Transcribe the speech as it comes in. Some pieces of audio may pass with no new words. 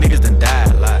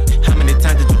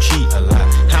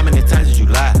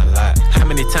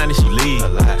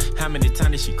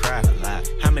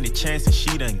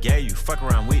gave you. Fuck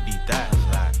around with these thighs.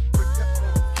 Like.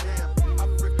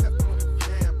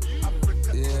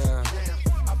 Yeah.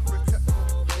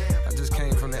 I just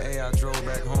came from the A. I drove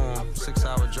back home.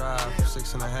 6-hour drive,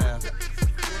 6.5.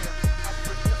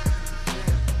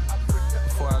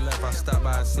 Before I left, I stopped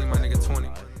by and see my nigga 20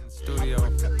 in the studio.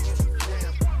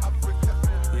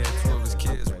 Yeah, 2 of his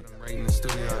kids with him right in the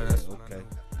studio. That's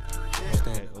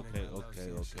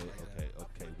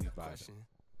Okay, we vibing.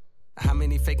 How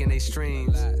many faking they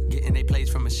streams, getting they plays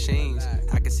from machines?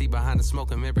 I can see behind the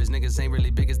smoke and mirrors, niggas ain't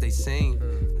really big as they seem.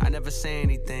 I never say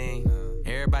anything,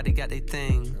 everybody got their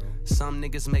thing. Some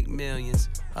niggas make millions,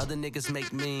 other niggas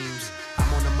make memes.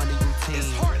 I'm on the money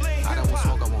routine, I don't want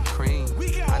smoke, I want cream.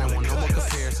 I don't want no more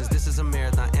comparisons, this is a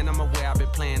marathon. And I'm aware I've been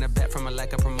playing a bet from a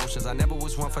lack of promotions. I never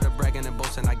was one for the bragging and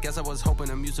boasting. I guess I was hoping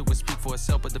the music would speak for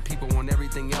itself, but the people want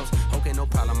everything else. Okay, no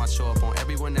problem, I show up on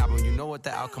every one album, you know what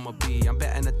the outcome will be. I'm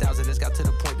betting 1,000, it's got to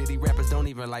the point that these rappers don't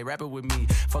even like rapping with me.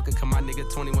 Fuck it, come my nigga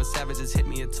 21 Savage just hit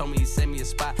me and told me he sent me a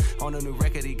spot on a new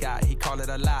record he got. He called it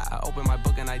a lie, I opened my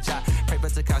book and I jot. Pray for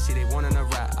Takashi, they wanting a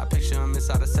rap. I picture him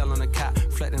inside a cell on a cot,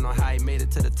 reflecting on how he made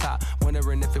it to the top,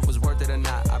 wondering if it was worth it or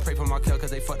not. I pray for Markel cause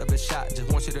they fucked up his shot.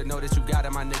 Just want you to know that you got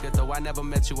it, my nigga. Though I never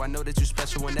met you, I know that you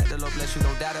special and that the Lord bless you.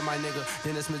 Don't doubt it, my nigga.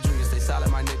 Dennis Madrid, stay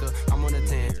solid, my nigga. I'm on a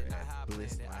tangent.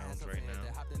 Bliss Lounge right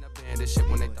now. This shit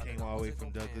when they came all the way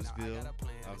from Douglasville out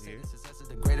here.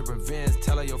 The greater revenge,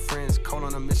 tell all your friends. Call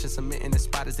on a mission, submitting the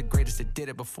spot is the greatest that did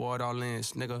it before it all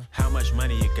ends, nigga. How much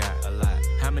money you got? A lot.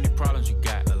 How many problems you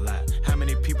got? A lot. How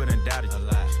many people done doubted you? A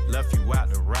lot. Left you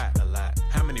out to rot? A lot.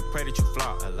 How many pray that you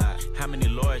flop? A lot. How many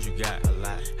lawyers you got? A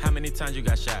lot. How many times you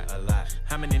got shot? A lot.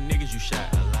 How many niggas you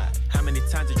shot? A lot. How many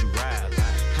times did you ride? A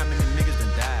lot. How many niggas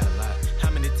done died? A lot. How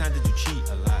many times did you cheat?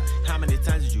 A lot. How many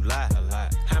times did you lie? A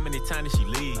lot. How many times did she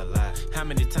leave? A lot. How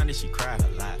many times did she cry? A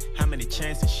lot. How many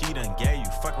chances she done gave you?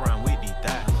 Fuck around with these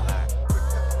thighs.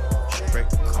 Straight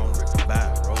to cone, by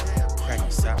a road. Cracking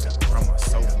sock from my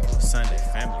sofa. Sunday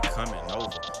family coming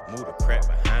over. Move the crack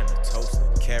behind the toaster.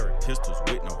 Carry pistols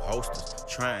with no holsters.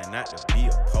 Trying not to be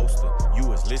a poster. You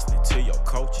was listening to your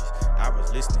coaches. I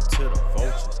was listening to the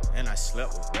vultures. And I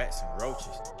slept with rats and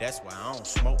roaches. That's why I don't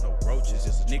smoke no roaches.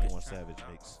 Just a niggas 21 Savage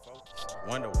mix.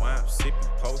 Wonder why I'm sipping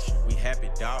potion. We happy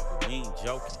dog, but we ain't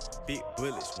joking. Big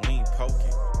bullets, we ain't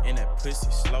poking. In that pussy,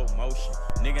 slow motion.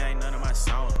 Nigga ain't none of my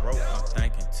songs broke. I'm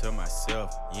thinking to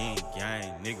myself, you ain't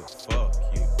gang, nigga, fuck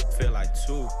you. Feel like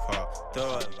Tupac,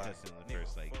 thug like nigga,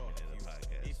 fuck you.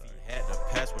 If he had the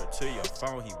password to your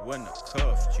phone, he wouldn't have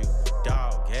cuffed you.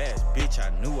 Dog ass bitch, I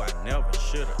knew I never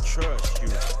should've trust you.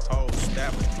 Whole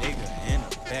stab a nigga in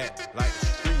the back like the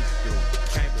streets do.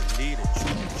 Can't believe that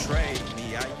you betrayed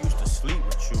me. I used to sleep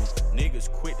with you.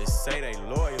 Niggas quit to say they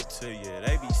loyal to you.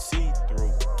 They be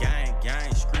see-through.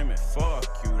 Gang, screaming fuck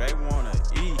you. They wanna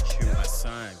eat you. My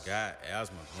son got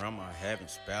asthma. Grandma having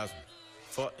spasms.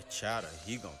 Fuck the chowder.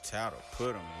 He gon' tattle.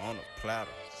 Put him on a platter.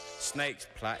 Snakes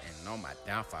plotting on my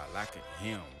downfall like a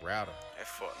him router. That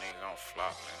fuck nigga gon'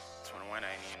 flop, man. 21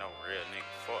 ain't even no real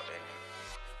nigga. Fuck that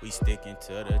nigga. We sticking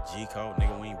to the G code.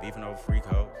 Nigga, we ain't beefing over free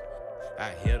codes.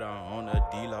 I hit her on the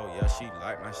D-Lo, yeah, she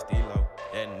like my stilo.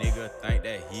 That nigga think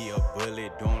that he a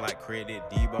bully, doing like Credit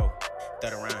Debo.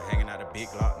 Third around hanging out a big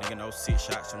lock, nigga, no 6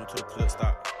 shots, shoot him to a clip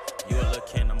stop. You a little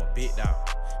kid, I'm a big dog.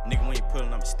 Nigga, when you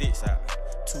pullin' them sticks out.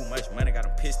 Too much money, got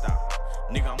him pissed off.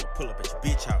 Nigga, I'ma pull up at your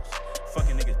bitch house.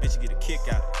 Fucking niggas, bitch, you get a kick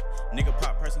out it. Nigga,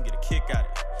 pop person, get a kick out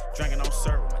it. Drinking on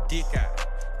syrup with my dick out.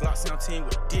 Glock 17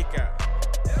 with a dick out.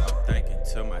 I'm thinking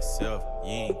to myself,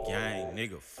 you ain't gang,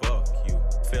 nigga, fuck you.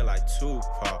 Feel like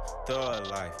Tupac, thug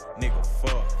life, nigga,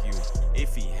 fuck you.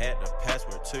 If he had the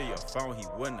password to your phone, he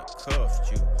wouldn't have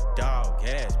cuffed you. Dog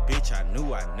ass bitch, I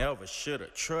knew I never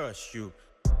should've trust you.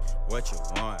 What you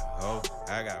want, ho?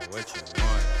 I got what you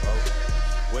want, ho.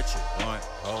 What you want,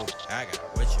 ho? I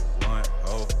got what you want,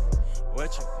 ho.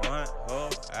 What you want, ho?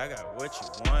 I got what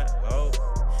you want, ho.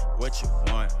 What you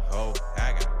want, ho?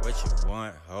 I got what you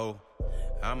want, ho.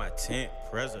 I'm a 10th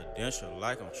presidential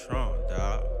like I'm Trump,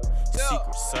 dawg.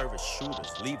 Secret Service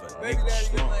shooters leave a nigga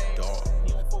slump,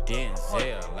 dawg.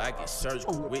 Denzel, I get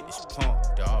surgical with this pump,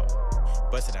 dawg.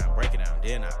 Bust it down, break it down,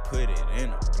 then I put it in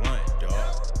a blunt,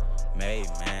 dawg. Made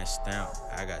man stamp,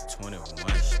 I got 21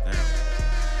 stamp.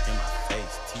 In my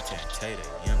face, T-Tan Tater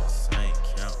in the same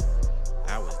count.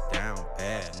 I was down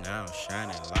bad, now I'm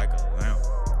shining like a lamp.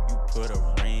 You put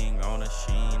a ring on her,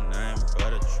 she ain't nothing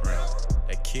but a tramp.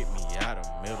 They kicked me out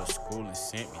of middle school and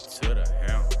sent me to the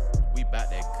hound. We bout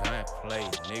that gunplay,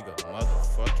 nigga,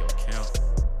 motherfuck your count.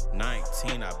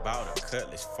 19, I bought a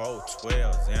Cutlass, 4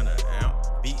 12s and an ounce.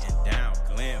 Beating down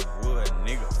Glenwood,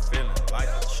 nigga, feeling like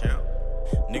a champ.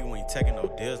 Nigga, we ain't taking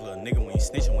no deals, little nigga, we ain't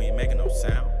snitching, we ain't making no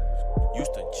sound.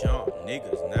 Used to jump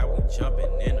niggas, now we jumping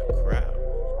in the crowd.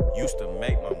 Used to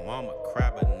make my mama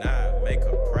cry, but now I make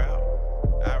her proud.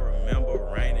 I remember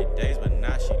rainy days, but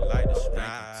now she like to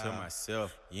smile. To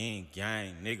myself, you ain't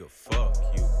gang, nigga, fuck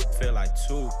you. Feel like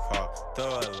Tupac,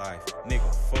 thug life,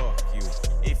 nigga, fuck you.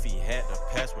 If he had the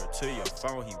password to your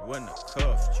phone, he wouldn't have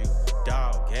cuffed you.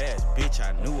 Dog ass, bitch,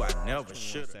 I knew I never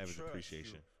should've. Savage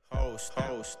appreciation. Host, that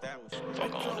was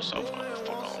Fuck on the sofa,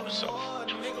 fuck on the sofa.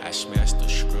 I smashed the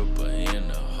stripper in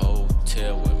the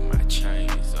hotel with my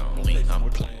chains on. I'm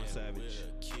playing with a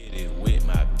kitty with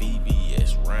my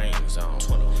BBS rings on.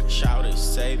 Shouted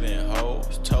saving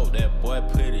hoes, told that boy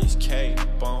put his cape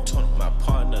on. My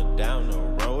partner down the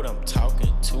road, I'm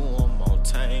talking to him on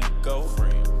Tango.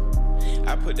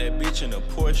 I put that bitch in a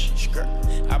Porsche, skirt.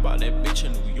 I bought that bitch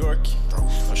in New York.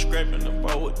 I'm scraping the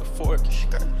bowl with the fork,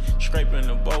 skirt. Scraping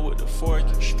the bowl with the fork,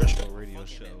 skirt. Radio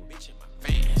show.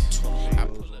 I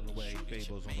pull up on the way.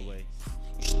 Fable's on the way.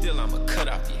 Still, I'ma cut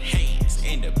off your hands.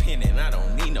 Independent, I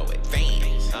don't need no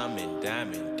advance. I'm in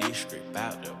Diamond District,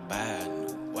 about to buy a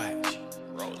new watch.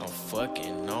 I'm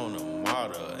fucking on a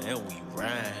model and we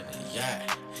riding a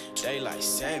yacht. They like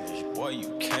savage, boy,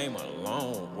 you came a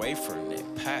long way from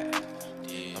that pot.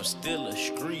 I'm still a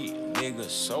street nigga,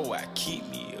 so I keep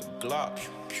me a Glock.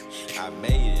 I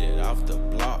made it off the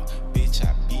block, bitch,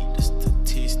 I beat the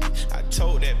statistics. I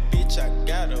told that bitch I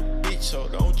got a bitch, so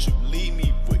don't you leave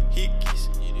me with hickeys.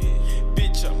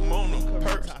 Bitch, I'm on them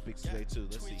perks. Topics today too.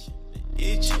 Let's see.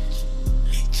 Itching,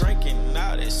 drinking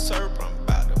all that syrup, I'm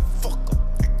about to fuck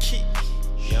up the kick.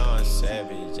 Young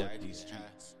Savage, I these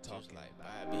streets talk like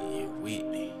Bobby and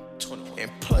Whitney.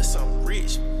 And plus I'm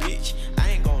rich, bitch, I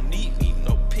ain't gon' need me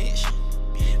no pension.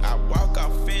 I walk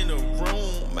off in the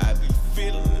room, I be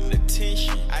feeling the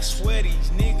tension. I swear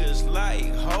these niggas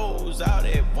like hoes, all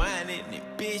that whining and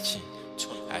bitching.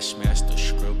 I smashed the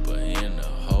stripper in the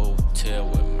hotel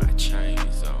with my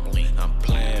chains on. I'm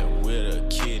playing with a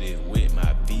kitty with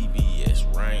my BBS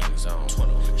rings on.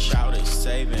 Shouted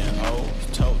saving hoes,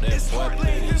 told that boy put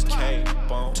his cape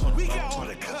on.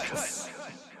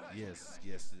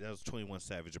 Yes, that was 21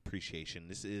 Savage appreciation.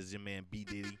 This is your man B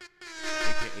Diddy,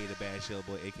 aka the Bad Shell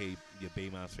Boy, aka your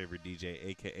Baymouth's favorite DJ,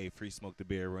 aka Free Smoke the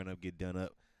Bear, Run Up, Get Done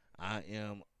Up. I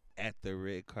am at the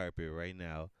red carpet right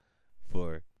now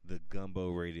for the Gumbo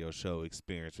Radio Show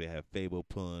experience. We have Fable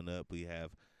pulling up. We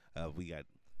got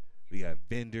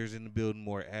vendors in the building,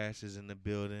 more ashes in the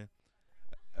building.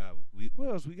 What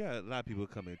else? We got a lot of people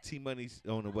coming. T Money's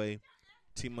on the way.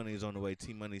 T Money is on the way.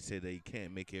 T Money said that he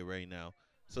can't make it right now.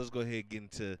 So let's go ahead and get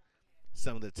into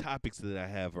some of the topics that I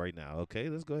have right now, okay?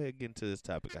 Let's go ahead and get into this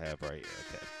topic I have right here,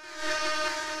 okay?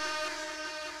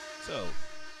 So,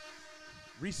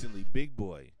 recently, Big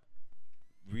Boy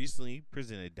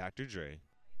presented Dr. Dre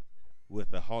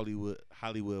with a Hollywood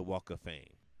Walk of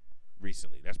Fame.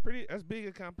 Recently. That's big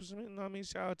accomplishment. You know what I mean?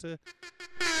 Shout out to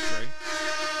Dre.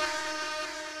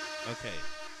 Okay.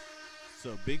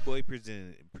 So, Big Boy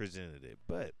presented it,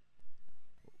 but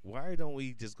why don't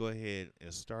we just go ahead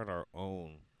and start our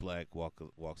own Black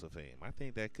Walks of Fame? I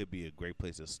think that could be a great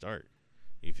place to start.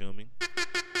 You feel me?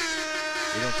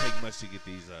 It don't take much to get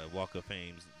these Walk of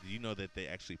Fames. Do you know that they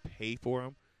actually pay for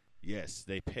them? Yes,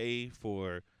 they pay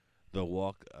for the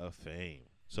Walk of Fame.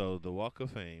 So the Walk of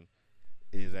Fame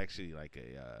is actually like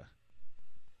a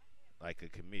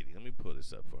committee. Let me pull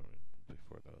this up for me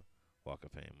before the Walk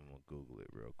of Fame. I'm gonna Google it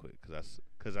real quick because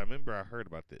I remember I heard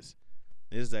about this.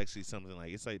 This is actually something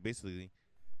like it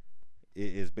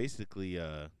is basically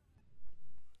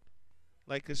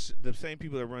like the same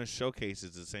people that run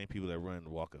showcases, the same people that run the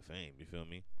Walk of Fame. You feel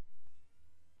me?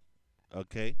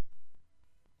 Okay.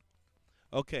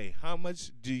 How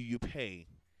much do you pay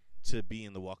to be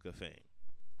in the Walk of Fame?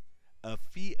 A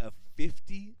fee of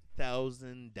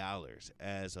 $50,000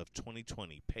 as of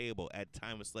 2020, payable at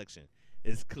time of selection,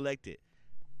 is collected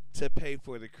to pay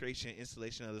for the creation and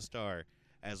installation of the star,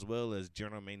 as well as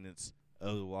general maintenance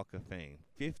of the Walk of Fame.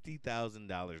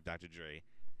 $50,000, Dr. Dre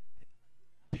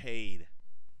paid.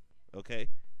 Okay?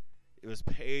 It was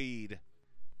paid.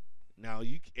 Now,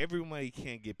 everybody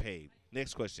can't get paid.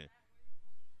 Next question.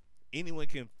 Anyone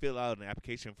can fill out an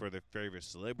application for their favorite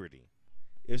celebrity.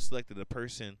 If selected, a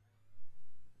person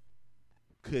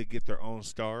could get their own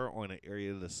star on an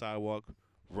area of the sidewalk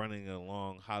running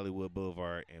along Hollywood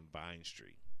Boulevard and Vine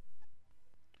Street.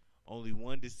 Only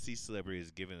one deceased celebrity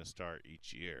is given a star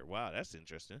each year. Wow, that's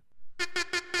interesting.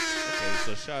 Okay,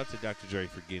 so shout out to Dr. Dre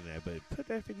for getting that, but put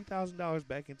that $50,000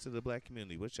 back into the black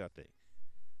community. What y'all think?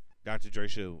 Dr. Dre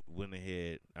should went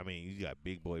ahead. I mean, you got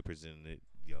Big Boy presenting it.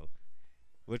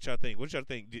 What y'all think?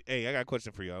 Hey, I got a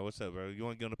question for y'all. What's up, bro? You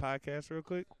want to get on the podcast real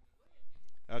quick?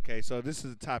 Okay, so this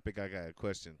is a topic. I got a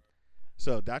question.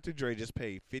 So Dr. Dre just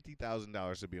paid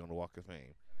 $50,000 to be on the Walk of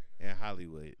Fame in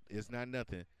Hollywood. It's not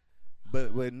nothing,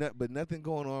 but nothing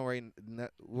going on right now.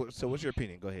 So what's your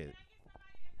opinion? Go ahead.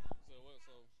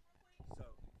 So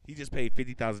he just paid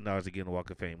 $50,000 to get on the Walk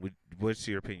of Fame. What's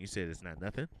your opinion? You said it's not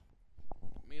nothing.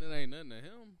 I mean, it ain't nothing to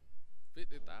him.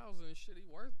 50,000, shit, he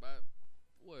worth about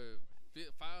what?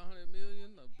 500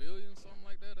 million, $1 billion, something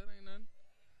like that. That ain't nothing.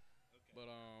 Okay. But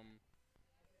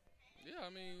yeah, I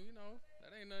mean, you know,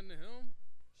 that ain't nothing to him.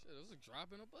 Shit, it's a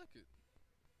drop in a bucket.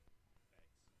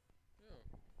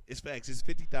 Yeah. It's facts. It's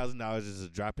 $50,000 is a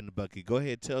drop in the bucket. Go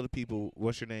ahead, tell the people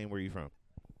what's your name, where you from.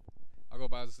 I go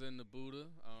by Zen the Buddah,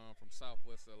 from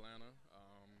Southwest Atlanta.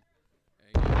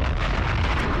 And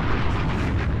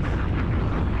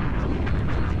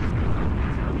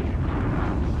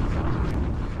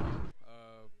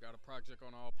got a project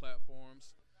on all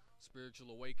platforms,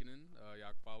 Spiritual Awakening. Y'all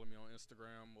can follow me on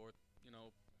Instagram or, you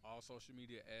know, all social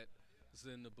media at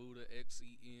Zen the Buddah,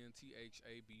 XENTHABUDDHA.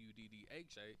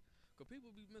 Cause people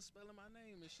be misspelling my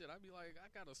name and shit. I be like, I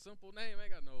got a simple name. I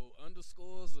ain't got no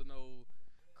underscores or no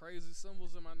crazy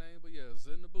symbols in my name. But yeah,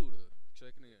 Zen the Buddah.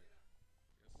 Checking in. Yes,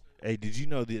 hey, did you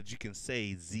know that you can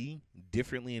say Z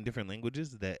differently in different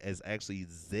languages? That is actually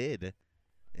Z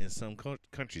in some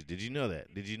countries. Did you know that?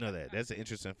 That's an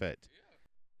interesting fact.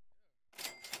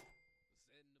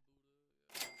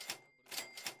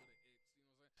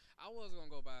 I was gonna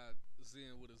go by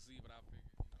Zen with a Z, but I figured,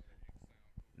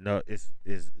 No, it's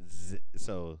Z,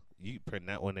 so you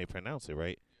pronounce when they pronounce it,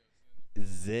 right?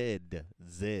 Z.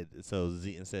 So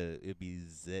Z instead it'd be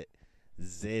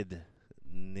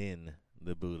Nin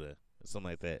the Buddha,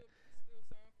 something like that.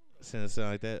 Sound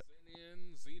like that.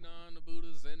 Zenon the Buddha,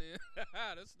 Zenin.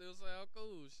 That still sound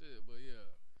cool, shit. But yeah,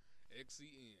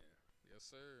 XEN. Yes,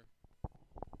 sir.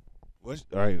 All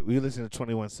right, we listen to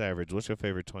 21 Savage. What's your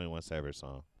favorite 21 Savage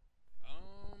song?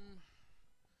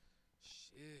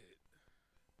 Shit.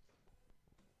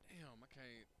 Damn, I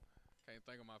can't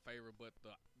think of my favorite, but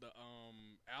the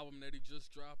album that he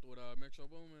just dropped with Metro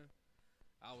Boomin,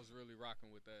 I was really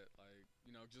rocking with that. Like,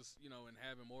 you know, just, you know, and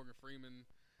having Morgan Freeman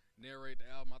narrate the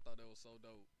album, I thought that was so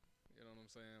dope. You know what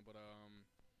I'm saying? But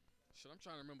shit, I'm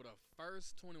trying to remember the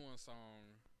first 21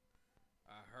 song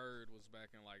I heard was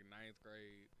back in like 9th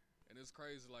grade. And it's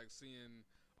crazy, like, seeing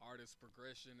artists'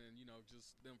 progression and, you know,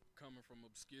 just them coming from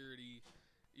obscurity,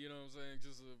 you know what I'm saying,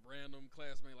 just a random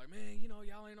classmate, like, man, you know,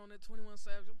 y'all ain't on that 21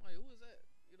 Savage. I'm like, who is that?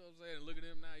 You know what I'm saying? And look at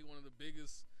him now, he's one of the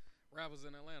biggest rappers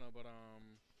in Atlanta. But,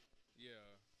 yeah,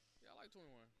 I like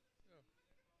 21. Yeah.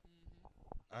 Mm-hmm.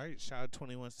 All right, shout out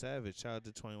 21 Savage. Shout out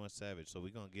to 21 Savage. So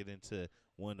we're going to get into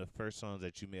one of the first songs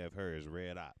that you may have heard is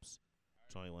Red Ops,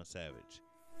 21 Savage.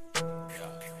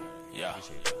 Yeah.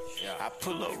 I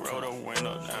pull up, roll the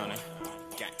window down it.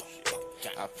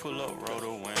 I pull up, roll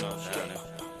the window down it.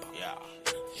 Yeah.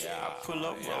 I pull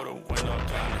up, roll the window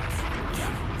down it.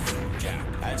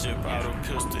 I just bought a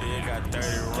pistol, it got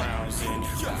 30 rounds in it.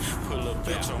 Pull up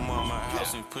at your mama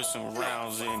house and put some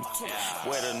rounds in it.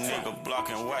 Wet a nigga block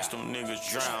and watch them niggas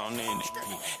drown in it.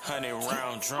 100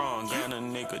 round drum, gun a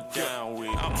nigga down with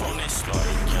it. I'm on that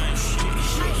slaughter gang shit.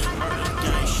 Murder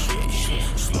gang shit.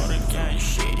 Slaughter gang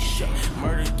shit.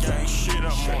 Murder gang shit.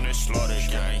 I'm on that slaughter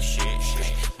gang shit.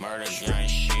 Murder gang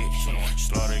shit.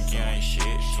 Slaughter gang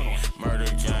shit.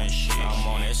 Murder gang shit. I'm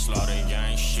on that slaughter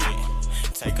gang shit.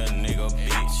 Take a nigga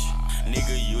bitch.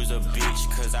 Nigga use a bitch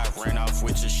cause I ran off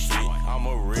with your shit. I'm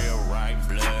a real right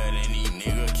blood and these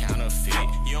nigga counterfeit.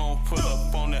 You don't pull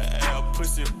up on the L,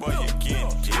 pussy boy, you get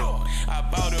dipped. I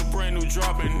bought a brand new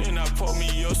drop and then I pulled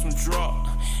me up some drop.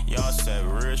 Y'all said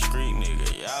real street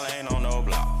nigga, y'all ain't on no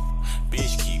block.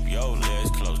 Bitch, keep your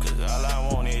legs close cause all I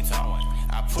want is talk.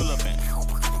 I pull up and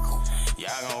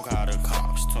y'all gon' call the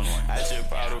cops. 21. I just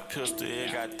bought a pistol,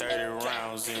 it got 30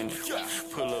 rounds in it.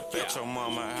 Pull up at your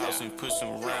mama house and put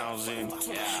some rounds in it.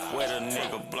 Wet a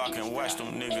nigga block and watch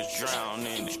them niggas drown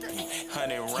in it.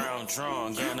 100 round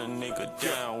drum, gun a nigga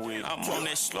down with it. I'm on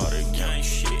that slaughter gang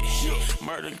shit.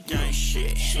 Murder gang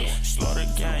shit. Slaughter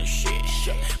gang shit.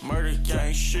 Murder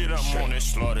gang shit. I'm on that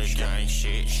slaughter gang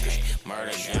shit.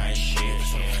 Murder gang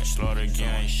shit. Slaughter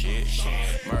gang shit.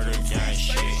 Murder gang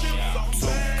shit. Two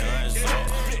guns up.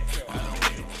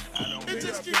 It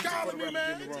just keep calling me,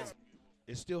 man.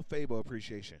 It's still Fable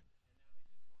Appreciation.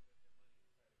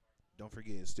 Don't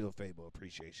forget, it's still Fable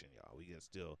Appreciation, y'all. We can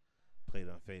still play it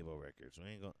on Fable Records. We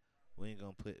ain't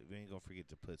gonna forget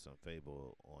to put some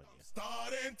Fable on you.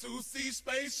 Starting to see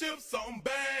spaceships on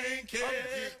Bankhead.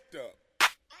 I'm geeked up.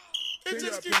 It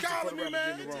just keep calling me,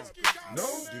 man. No,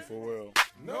 D4L.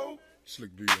 No.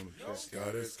 Slick D on the track.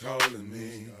 God is calling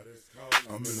me.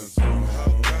 I'm in a zone.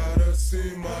 I gotta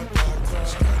see my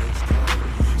doctor. God is calling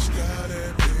me. She got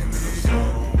it in the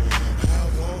zone. I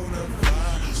wanna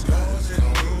fly. Stars in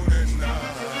moon and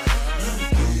night. I'm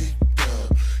geeked up,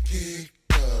 geeked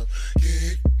up,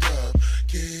 geeked up,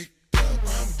 geeked up.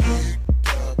 I'm geeked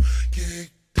up,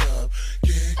 geeked up,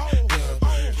 geeked up, geeked up.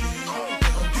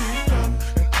 I'm geeked up,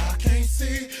 and I can't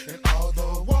see. And all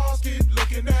the walls keep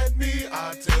looking at me.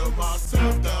 I tell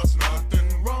myself there's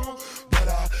nothing wrong, but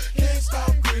I can't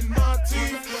stop gritting my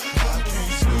teeth. I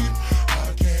can't sleep,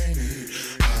 I can't eat.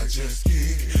 I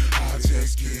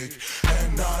just geek,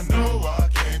 and I know I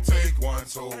can't take one,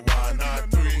 so why not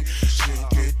three? Shit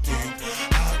get deep.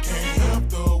 I can't help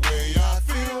the way I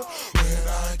feel. When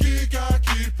I geek, I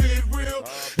keep it real.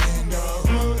 In the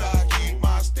hood, I keep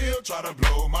my steel. Try to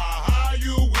blow my high,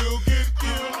 you will get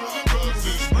killed. Cause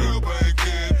it's real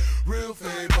banking, real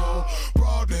fable.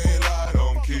 Broad daylight,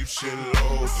 don't keep shit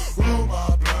low. Roll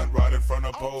my blunt right in front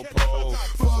of Popo.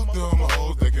 Fuck them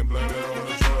hoes, they can blame it on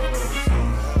the drugs.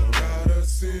 I gotta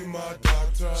see my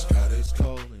doctor. Scott is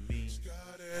calling me.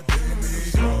 In the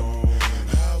zone,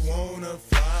 I wanna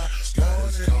fly.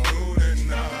 Stars in moon and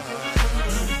night.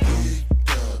 I'm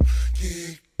geeked up,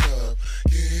 geeked up,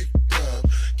 geeked up,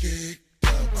 geeked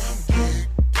up. I'm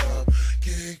geeked up,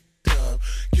 geeked up,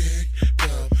 geeked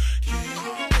up,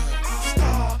 geeked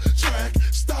up.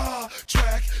 Star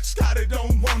Trek. Scotty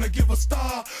don't wanna give a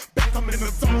star. Back I'm in the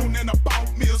zone and I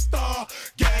bought me a star.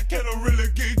 Gag can really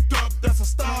geeked up, that's a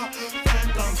star.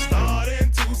 Fact I'm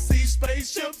starting to see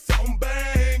spaceships on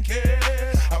bank,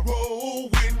 yeah. I roll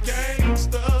with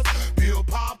gangsters, pill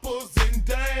poppers and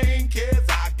dang kids.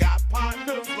 I got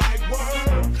partners like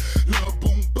Word, Lil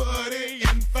Boom Buddy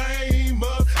and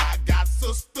Famous. I got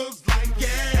sisters like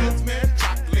Yasmin,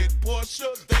 Chocolate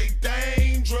Portia, they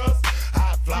dangerous.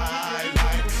 I fly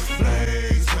like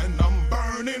blaze when I'm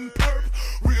burning perp.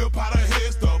 Real powder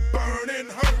heads the burning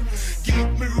hurt.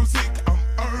 Geek music, I'm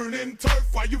earning turf.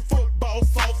 While you football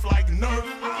soft like Nerf.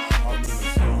 I'm in the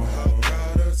zone. I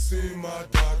gotta see my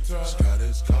doctor. Scott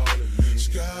is calling me.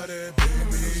 Scott in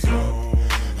the zone.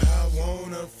 I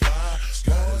wanna fly.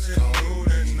 Scott is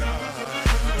moon and night.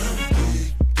 I'm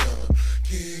geeked up,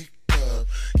 geeked up,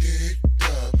 geeked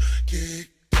up, geeked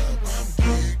up. I'm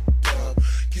geeked up,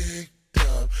 geeked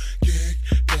up,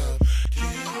 geeked up,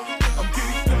 geeked up. I'm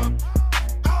geeked up.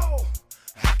 Oh,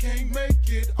 I can't make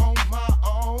it on my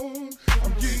own.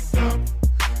 I'm geeked up.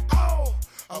 Oh,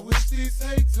 I wish these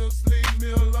haters leave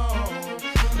me alone.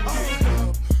 Oh,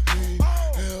 help me,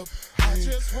 help me. I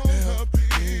just wanna be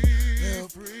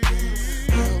free.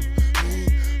 Help me,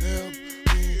 help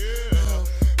me, help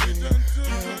me. Done to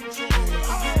control.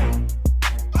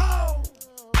 Oh,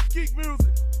 geek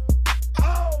music.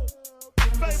 Oh,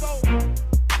 Fabo.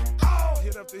 Oh,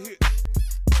 hit up the hit.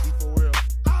 D4L.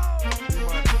 Oh,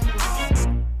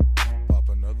 pop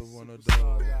another one of those.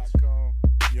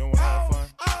 You don't want to have fun?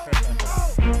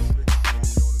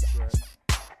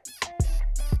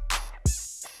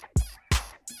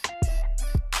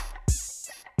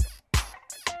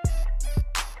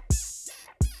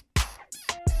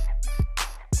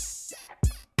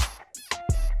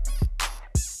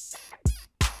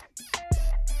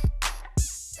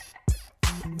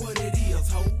 What it is,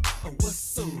 ho?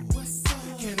 What's up?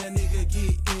 Can a nigga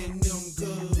get in them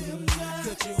good?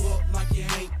 Cut you up like you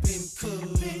ain't been cut.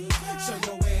 Show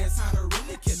your ass how to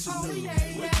really catch a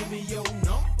nigga. Well, give me your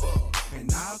number, and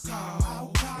I'll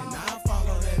call. And I'll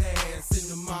follow that ass in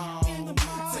the mall.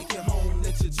 Take you home,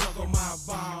 let you juggle my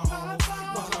ball.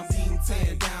 While I'm being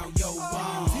tearing down your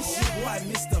ball. This your boy,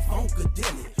 Mr.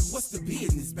 Funkadelic. What's the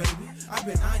business, baby? I've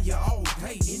been on you all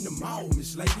day in the mall,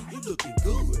 Miss Lady. You looking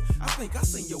good. I think I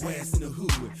seen your ass in the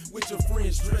hood with your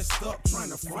friends dressed up, trying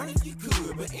to front if you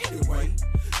could. But anyway,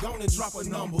 go on and drop a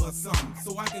number or something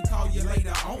so I can call you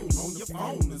later on your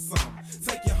phone or something.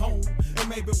 Take you home and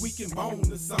maybe we can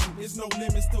bone or something. There's no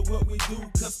limits to what we do,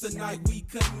 cause tonight we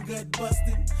cutting gut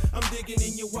busting. I'm digging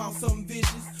in your wall, something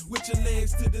vicious. With your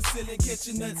legs to the ceiling,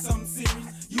 catching nuts, something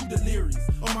serious. You delirious,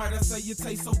 or might I say you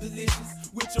taste so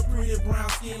delicious. With your pretty brown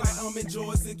skin like almond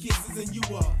joys and kisses. And you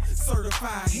are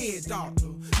certified head doctor,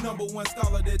 #1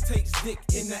 scholar that takes dick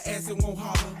in the ass and won't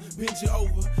holler. Bend you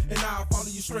over and I'll follow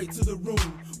you straight to the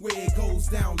room where it goes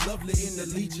down lovely in the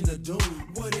Legion of Doom.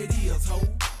 What it is, ho?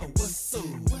 What's up?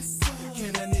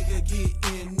 Can a nigga get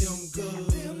in them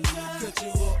good? Cut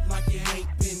you up like you ain't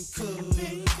been cut.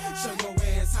 Show your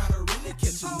ass how to really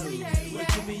catch a nigga. Well,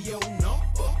 give me your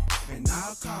number and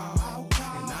I'll call.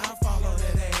 And I'll follow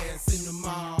that ass in the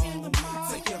mall.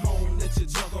 Take you home, let you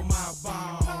juggle my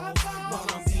ball. While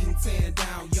I'm being tearing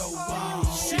down your ball.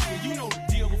 Shit, you know the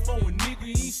deal before a nigga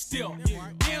ain't still yeah.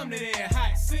 Damn that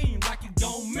hot, seem like it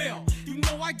gon' melt. You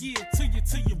know I give it to you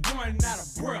till you run out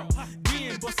of breath.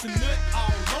 Then bust a nut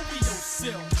all over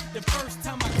yourself. The first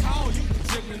time I called you,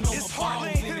 jiggling on my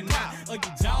balls in and out of your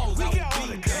jaws. I was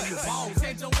beating down your balls.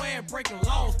 Had your ass breaking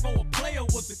laws for a player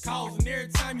was the cause. And every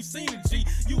time you seen a G,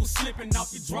 you was slipping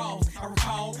off your drawers. I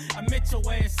recall, I met your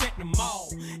ass at the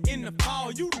mall. In the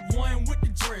fall, you the one with the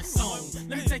dress on.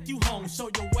 Let me take you home, show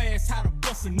your ass how to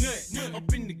bust a nut.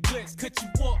 Up in the guts, cut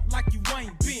you up like you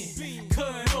ain't been.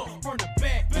 Cut up from the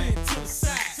back, then to the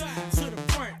side, to the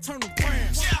front, turn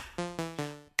around.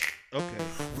 Okay.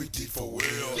 We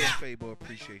D4L. Fable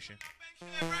appreciation.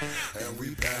 And we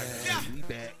back. We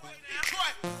back.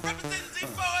 Representing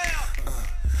D4L.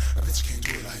 I bet you can't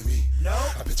do it like me. No.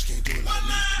 I bet you can't do it like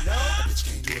me. No. I bet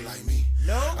you can't do it like me.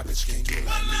 No. I bet you can't do it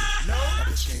like me. No. I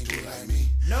bet you can't do it like me.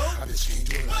 No. I bet you can't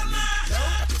do it like me. No.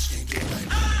 I bet you can't do it like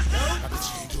me. No. I bet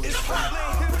you can't do it It's like me.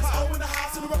 hip hop. In the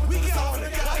house and the rubber, we get all in the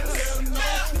guy. Let them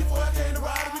know. Before I came to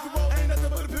ride, we can roll. Ain't nothing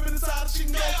but a pivot inside, she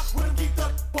know. When I'm geeked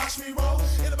up, watch me roll.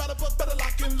 In about a buck, better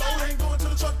lock and load. Ain't going to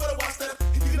the truck, better watch that.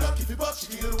 If you get up, keep it up, she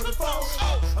get it with a phone.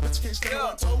 Oh, I bet you can't stand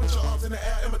on toe with your arms in the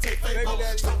air, imitate fake.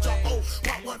 Stop, jump,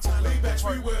 pop one time, lean back,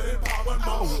 freewheel, then pop one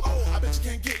more. Oh, I bet you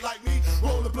can't get like me.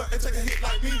 Roll the blunt and take a hit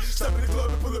like me. Step in the club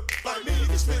and pull it like me. You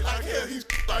can spit like hell, he's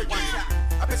like me.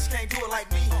 I bet you can't do it like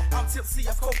me. I'm tipsy,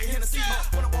 I'm Coke and Hennessy.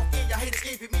 When I walk in, y'all haters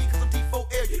envy me, cause I'm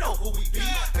D4L, you know who we be.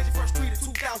 Magic first tweet in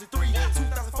 2003,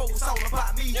 2004 was all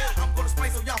about me. I'm gonna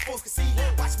explain so y'all folks can see.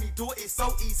 Watch me do it, it's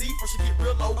so easy. First you get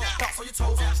real low, bounce on your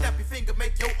toes, snap your finger,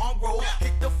 make your arm roll.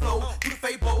 Hit the flow, do the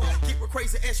fable, get real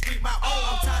crazy and scream out.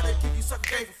 Oh, I'm tired of giving you sucker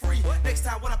game for free. Next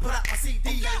time when I put out my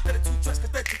CD, let it 2 tracks, cause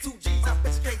that's the 2 G's. I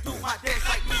bet you can't do my dance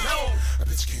like me, no. I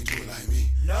bet you can't do it like me.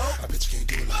 No. I bet you can't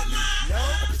do it like me. No.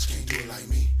 I bet you can't do it like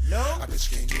me. No. I bet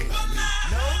you can't do it like me.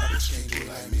 No. I bet you can't do it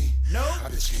like me. No. I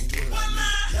bet you can't do it like me.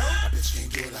 No. I bet you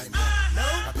can't do it like me. No.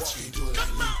 I bet you can't do it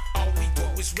like me. All we do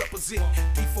is represent.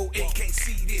 D4A can't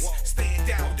see this. Stand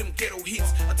down, them ghetto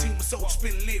hits. A team of soldiers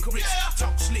spin lyrics.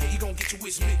 Talk slick, you gon' get your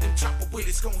wit split. Them chopper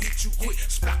bullets gon' hit you quick.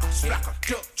 Splacker,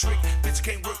 duck trick. Bitch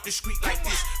can't work the street like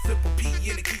this. Flip a P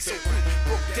in the key so quick.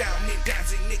 Broke down, then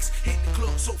dimes and nicks. Hit the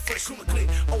club so fresh, come and click.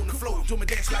 On the floor, do me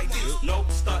dance like this.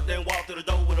 Nope, start then walk to the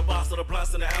door with a box of the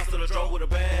blunts in the house to the drawer with a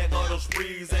bag of those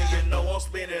sprees. And you know I'm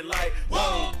spinning like,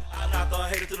 whoa. I knocked her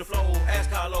hater to the floor. Ask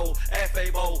Carlo, ask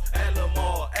Fabo, ask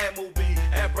Lamar, ask Moobie,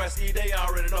 ask Brasky, they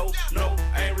already know. No,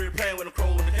 I ain't really playing with them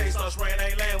crow. When the case starts spraying, I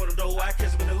ain't laying with them though. I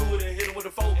catch them in the hood and hit them with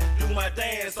the foe. Do my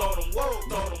dance on them,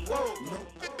 whoa, on them, whoa.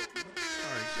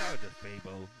 Alright, shout out to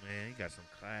Fabo, man. He got some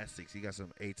classics. He got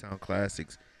some A-Town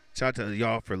classics. Shout out to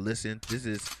y'all for listening. This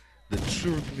is the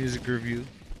Truth Music Review.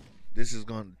 This is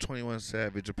going to 21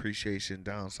 Savage appreciation,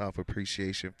 Down South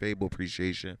appreciation, Fable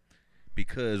appreciation,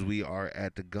 because we are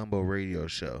at the Gumbo Radio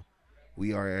Show.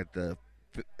 We are at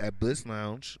Bliss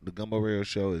Lounge. The Gumbo Radio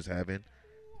Show is having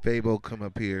Fable come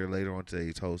up here later on today.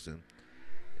 He's hosting,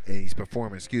 and he's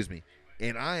performing,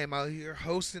 and I am out here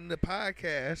hosting the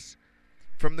podcast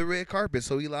from the red carpet.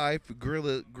 So we live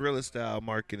guerrilla style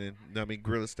marketing.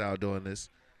 Guerrilla style doing this.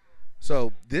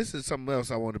 So this is something else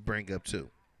I want to bring up too.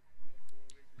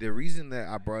 The reason that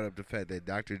I brought up the fact that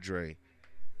Dr. Dre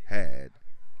had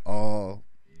all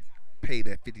paid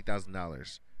that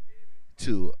 $50,000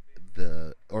 to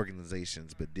the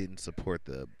organizations but didn't support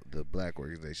the black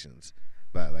organizations,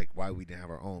 but like why we didn't have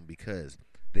our own, because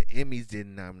the Emmys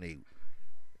didn't nominate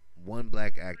one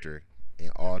black actor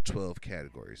in all 12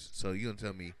 categories. So you gonna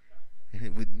tell me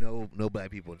with no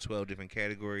black people in 12 different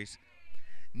categories?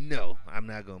 No, I'm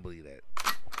not gonna believe that.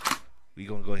 We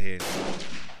gonna go ahead.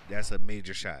 That's a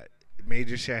major shot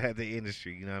at the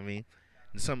industry. You know what I mean?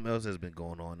 And something else has been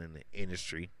going on in the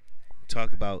industry.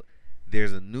 Talk about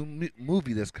there's a new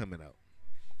movie that's coming out.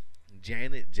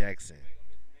 Janet Jackson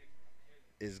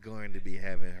is going to be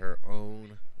having her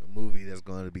own movie that's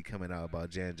going to be coming out about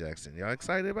Janet Jackson. Y'all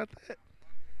excited about that?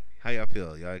 How y'all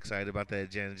feel? Y'all excited about that,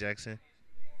 Janet Jackson?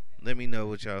 Let me know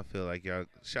what y'all feel like. I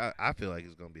feel like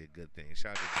it's going to be a good thing.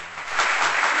 Shout out to Janet.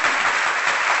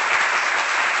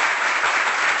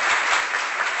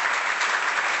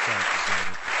 Shout out to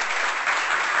Janet.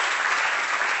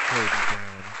 Hold me down.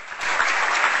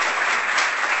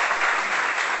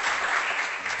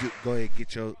 Go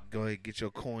ahead, get your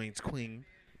coins, queen.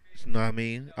 You know what I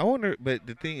mean? I wonder, but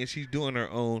the thing is, she's doing her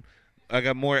own. I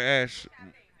got more Ash.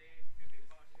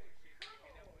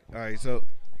 All right, so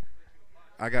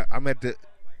I'm at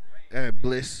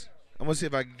Bliss. I'm gonna see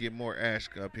if I can get more Ash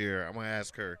up here. I'm gonna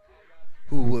ask her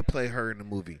who would play her in the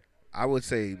movie. I would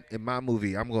say in my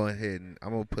movie, I'm going ahead and I'm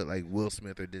gonna put like Will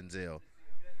Smith or Denzel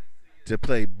to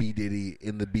play B Diddy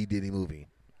in the B Diddy movie.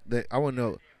 I want to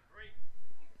know.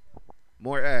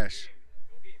 More ash.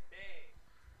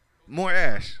 More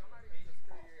ash.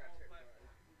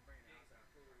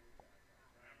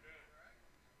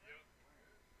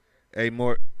 Hey,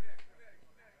 more.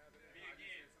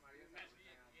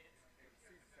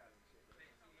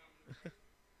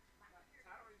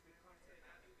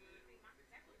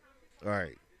 All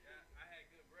right.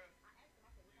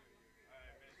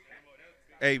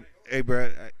 Hey,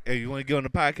 bro. Hey, you want to get on the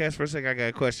podcast for a second? I got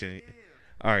a question.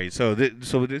 All right. So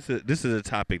this is a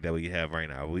topic that we have right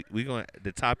now. We going.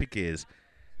 The topic is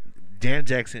Janet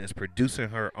Jackson is producing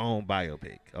her own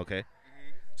biopic. Okay.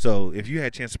 So if you had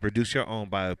a chance to produce your own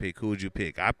biopic, who would you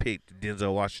pick? I picked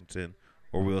Denzel Washington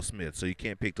or Will Smith. So you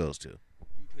can't pick those two.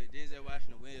 You pick Denzel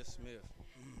Washington, Will Smith.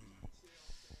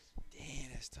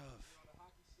 Damn, that's tough.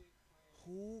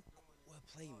 Who will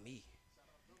play me?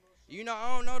 You know,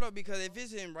 I don't know, though, because if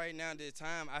it's in right now this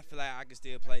time, I feel like I can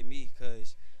still play me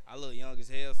because I look young as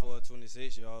hell for a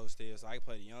 26-year-old still, so I can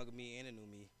play the younger me and the new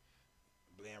me.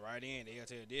 Blend right in, they'll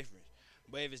tell the difference.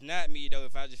 But if it's not me, though,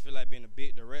 if I just feel like being a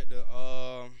big director,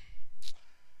 I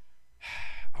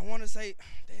want to say,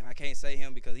 damn, I can't say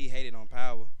him because he hated on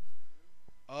Power.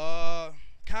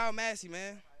 Kyle Massey,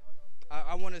 man.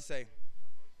 I want to say,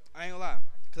 I ain't gonna lie,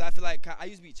 because I feel like I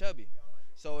used to be chubby.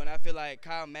 So, and I feel like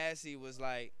Kyle Massey was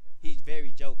like, he's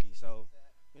very jokey. So,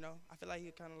 you know, I feel like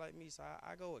he's kind of like me. So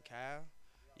I go with Kyle.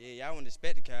 Yeah, y'all wouldn't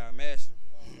expect the Kyle Massey.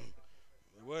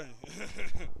 It wasn't.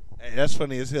 Hey, that's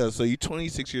funny as hell. So you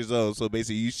 26 years old. So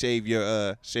basically, you shave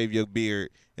your beard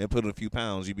and put on a few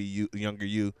pounds. You be younger.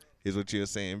 You is what you're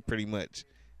saying. Pretty much,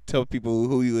 tell people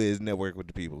who you is. Network with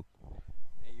the people.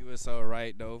 And you were so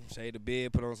right though. Shave the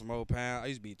beard, put on some more pounds. I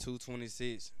used to be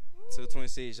 226.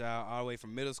 226, y'all, all the way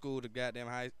from middle school to goddamn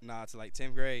to like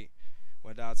 10th grade.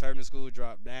 Went down terminal school,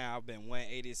 dropped down. I've been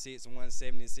 186 and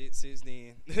 176 since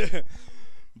then.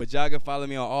 But y'all can follow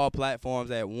me on all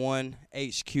platforms at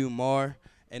 1HQMar.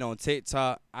 And on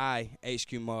TikTok,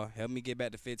 HQMar. Help me get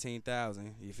back to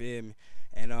 15,000. You feel me?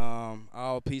 And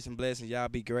all peace and blessings. Y'all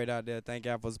be great out there. Thank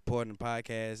y'all for supporting the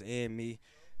podcast and me.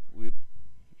 We're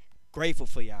grateful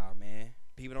for y'all, man.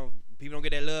 People don't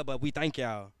get that love, but we thank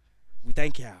y'all. We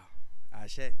thank y'all.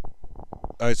 Ashe.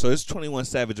 All right, so it's 21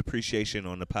 Savage appreciation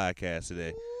on the podcast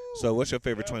today. So what's your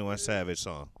favorite 21 Savage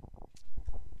song?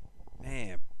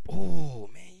 Man, you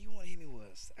want to hit me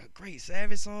with a great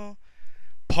Savage song?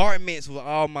 Apartments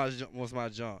was my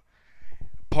junk.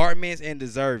 Apartments and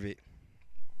Deserve It.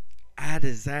 I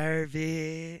deserve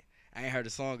it. I ain't heard the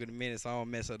song in a minute, so I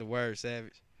don't mess up the words,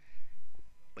 Savage.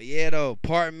 But yeah, though,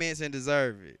 Apartments and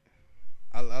Deserve It.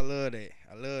 I love that.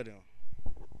 I love them.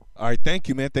 All right, thank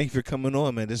you, man. Thank you for coming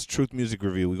on, man. This is Truth Music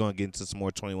Review. We're going to get into some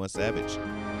more 21 Savage.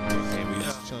 And we're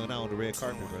just chilling out on the red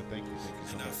carpet, bro. Thank you. Thank you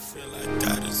so much. I feel like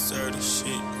I deserve the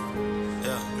shit.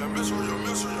 Yeah. My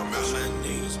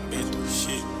niggas been through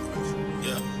shit.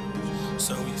 Yeah.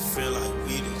 So we feel like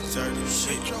we deserve the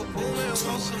shit.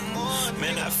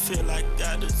 Man, I feel like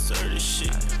I deserve the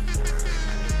shit.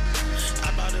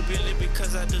 I bought a Billy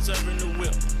because I deserve a new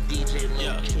whip. DJ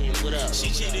King, what up? She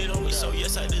cheated on me, so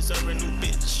yes, I deserve a new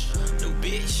bitch. New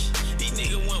bitch. These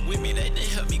niggas want with me, they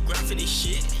help me grind for this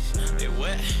shit. They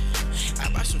what?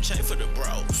 I bought some chain for the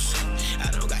bros. I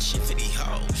don't got shit for these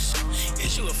hoes.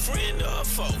 Is you a friend or a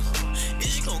foe?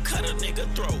 Is you gon' cut a nigga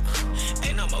throat?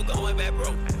 Ain't no more going back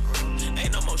broke.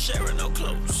 Ain't no more sharing no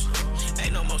clothes.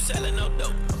 Ain't no more selling no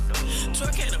dope.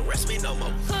 Twerk can't arrest me no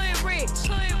more.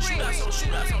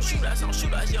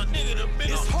 Shootouts, young nigga the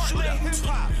big on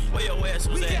shootout. Where your ass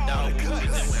was at, dog? We was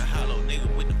at when hollow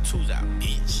nigga with them twos out,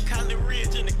 bitch. Colin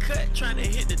Ridge in the cut, trying to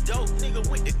hit the dope, nigga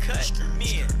with the cut.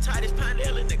 Me and Titus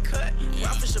Pinedale in the cut.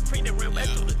 Ralph and Sabrina ran back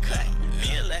through the cut.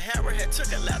 Me and LaHara had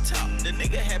took a laptop. The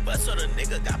nigga had bust, so the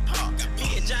nigga got popped.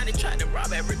 Me and Johnny tried to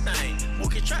rob everything.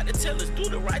 Mookie tried to tell us do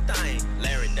the right thing.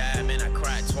 Larry died, man, I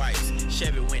cried twice.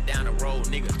 Chevy went down the road,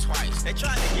 nigga, twice. They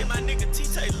tried to get my nigga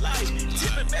T-Tay life.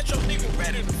 Tippin' Metro, nigga,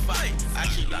 ready to fight. I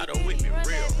keep Lotto with me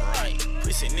real right.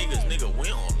 Pussy niggas, nigga, we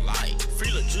don't like.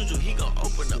 Free Lil Juju, he gon'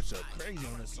 open up. Crazy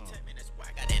on this song.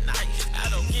 I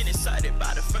don't get excited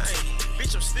by the fame.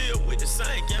 Bitch, I'm still with the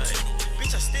same gang.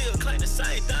 Bitch, I still claim the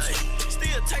same thing.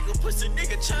 Still take a pussy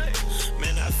nigga chain.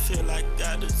 Man, I feel like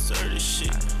I deserve this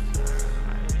shit.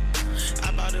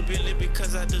 I bought a Billy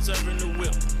because I deserve a new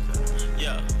whip.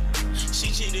 Yeah. She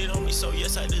cheated on me, so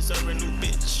yes, I deserve a new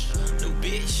bitch. New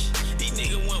bitch. These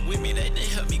niggas want with me, they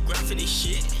help me grind for this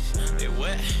shit. They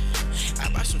what? I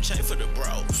bought some chain for the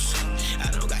bros. I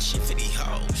don't got shit for these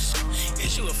hoes.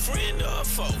 Is you a friend or a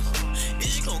foe?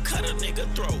 Is you gon' cut a nigga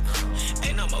throat?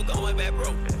 Ain't no more going back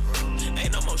broke.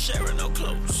 Ain't no more sharing no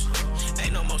clothes.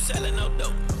 Ain't no more selling no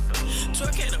dope.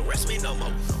 Twerk can't arrest me no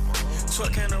more.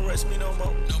 12 can't arrest me no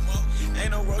more. Ain't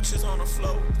no roaches on the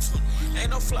floor. Ain't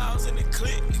no flowers in the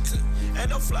clip. Ain't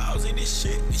no flowers in this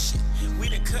shit. We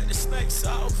done cut the snakes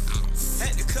off.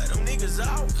 Had to cut them niggas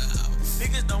off.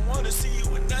 Niggas don't wanna see you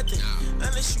with nothing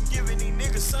unless you giving these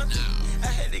niggas something. I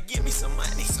had to give me some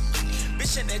money.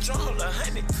 Bitch in that drum hold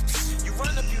 100. You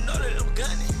run up, you know that I'm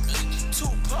gunning.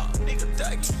 Tupac, nigga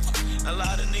thuggin'. A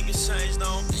lot of niggas changed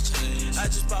on me. I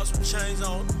just bought some chains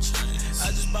on them. I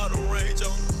just bought a range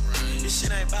on them. This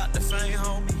shit ain't about the fame,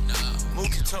 homie.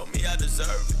 Mookie told me I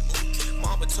deserve it.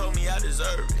 Mama told me I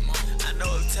deserve it. I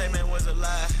know if Tay-Man was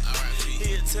alive,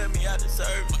 he'd tell me I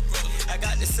deserve it. I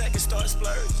got the second star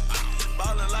splurge.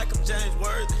 Ballin' like I'm James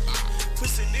Worthy.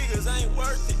 Pussy niggas ain't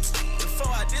worth it.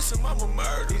 Before I diss him, I'm a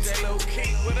murder. DJ Low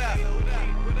Key, what up?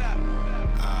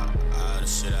 The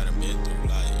shit I done been through,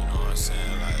 like, you know what I'm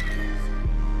saying? Like,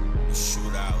 the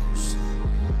shootouts,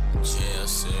 jail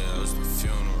cells, the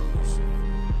funerals.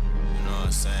 You know what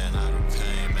I'm saying? Out of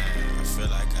pain, man. I feel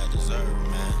like I deserve it,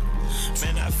 man.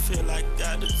 Man, I feel like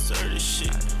I deserve this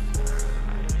shit.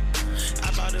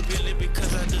 I bought a Billy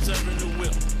because I deserve a new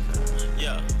whip.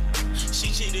 Yeah. She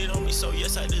cheated on me, so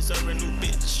yes, I deserve a new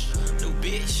bitch. New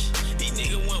bitch. These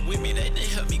niggas went with me, they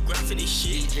help me grind for this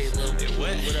shit.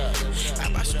 What?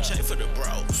 I bought some chain for the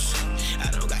bros. I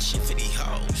don't got shit for these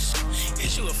hoes.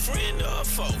 Is you a friend or a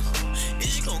foe?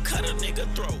 Is you gon' cut a nigga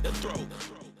throat? We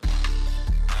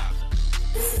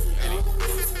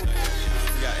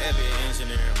got Ellie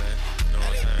engineer, man. You know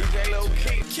what I'm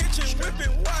saying? Kitchen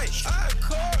whipping white, I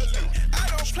Carly. I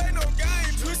don't play no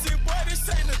game, twisted boy, this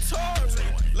ain't Notorious.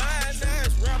 Lying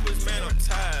ass rappers, man, I'm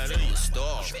tired of your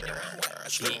story.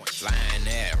 Lying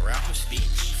ass rappers,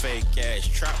 fake ass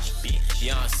trappers.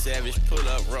 Young Savage, pull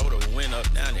up, roll the wind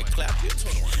up, down and clap it.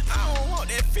 I don't want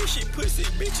that fishy pussy,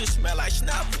 bitches smell like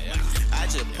snapper. I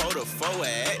just pulled a forward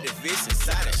activist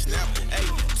inside a snapper. Hey,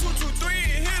 223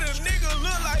 and hit a nigga,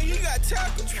 look like he got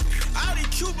tackled. All these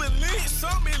Cuban links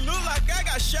on me look like I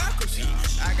got shackles.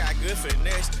 I got good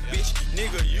finesse, bitch,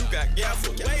 nigga, you got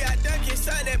gaffle. Way I dunk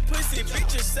inside that pussy,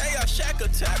 bitches say I shack a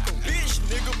tackle. Bitch,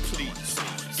 nigga, please.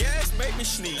 Gas make me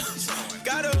sneeze.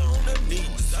 Got her on the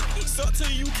knees. Suck till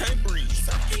you can't breathe.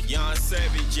 Young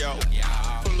Savage, yo.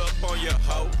 Pull up on your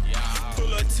hoe.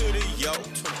 Pull up to the yo.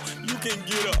 You can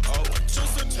get a O.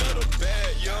 Just another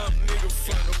bad young nigga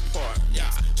from the park.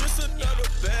 Just another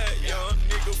bad young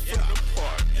nigga from the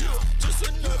park. Just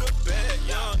another bad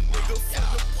young nigga from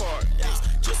the park.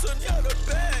 Just another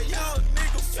bad young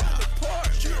nigga from the park.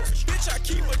 Bitch, I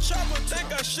keep a chopper,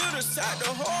 think I should've sat the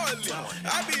Harley.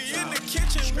 I be in the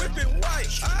kitchen whipping white,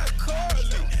 I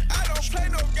Carly. I don't play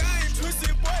no game,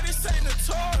 twisted boy, this ain't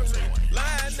Notorious.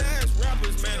 Lying ass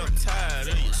rappers, man, I'm tired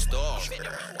of your story.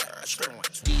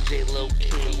 DJ Low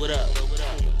Key, what up?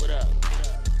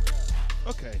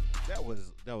 Okay, that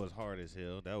was hard as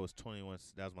hell. That was 21.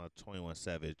 That was my 21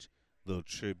 Savage little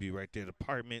tribute right there.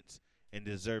 Departments and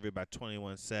Deserve It by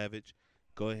 21 Savage.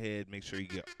 Go ahead, make sure you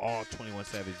get all 21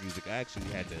 Savage music. I actually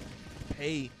had to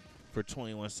pay for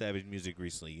 21 Savage music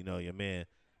recently. You know, your man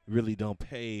really don't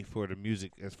pay for the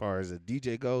music as far as a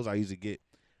DJ goes. I usually get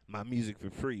my music for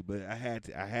free, but I had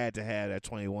to have that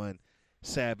 21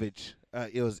 Savage.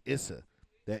 It was Issa.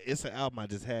 That Issa album, I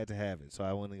just had to have it. So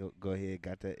I want to go ahead and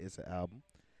got that Issa album.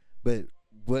 But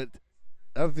what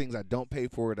other things I don't pay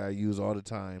for that I use all the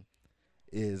time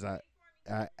is I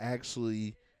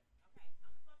actually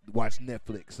watch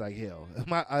Netflix like hell.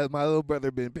 My little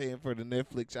brother been paying for the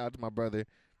Netflix. Shout out to my brother.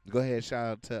 Go ahead, shout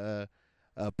out to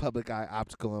Public Eye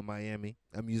Optical in Miami.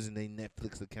 I'm using a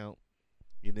Netflix account.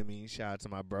 You know what I mean? Shout out to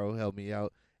my bro, help me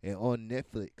out. And on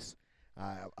Netflix,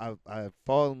 I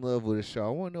fall in love with a show. I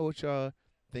want to know what y'all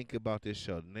think about this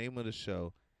show. The name of the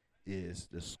show is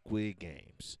The Squid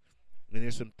Games. And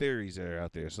there's some theories that are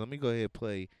out there. So let me go ahead and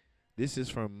play. This is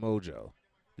from Mojo.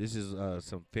 This is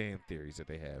some fan theories that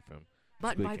they have from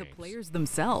but Squid by Games. the players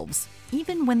themselves,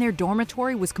 even when their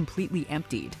dormitory was completely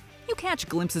emptied. You catch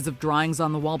glimpses of drawings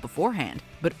on the wall beforehand,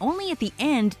 but only at the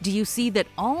end do you see that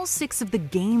all 6 of the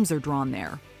games are drawn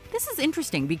there. This is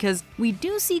interesting because we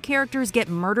do see characters get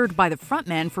murdered by the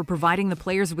frontman for providing the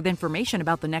players with information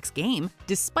about the next game,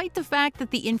 despite the fact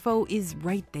that the info is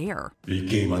right there. 이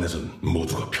게임 안에선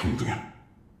모두가 평등해.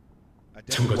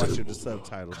 참가자들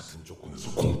같은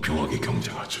조건에서 공평하게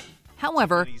경쟁하죠.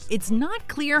 However, it's not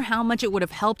clear how much it would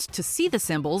have helped to see the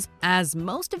symbols, as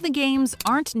most of the games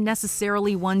aren't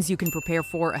necessarily ones you can prepare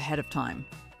for ahead of time.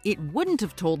 It wouldn't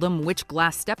have told them which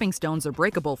glass stepping stones are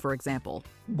breakable, for example.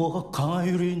 뭐가 강한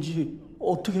유리인지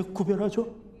어떻게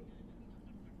구별하죠?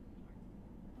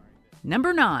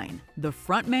 Number 9. The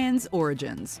Frontman's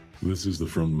Origins. This is the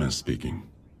frontman speaking.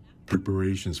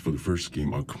 Preparations for the first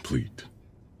game are complete.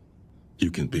 You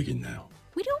can begin now.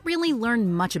 We don't really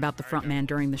learn much about the frontman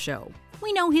during the show.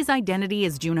 We know his identity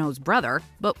as Juno's brother,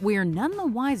 but we're none the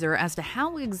wiser as to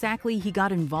how exactly he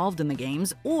got involved in the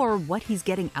games or what he's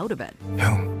getting out of it.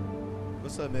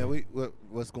 What's up, man?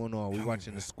 What's going on? We're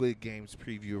watching the Squid Games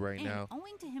preview right now.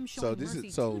 Owing to him So showing this mercy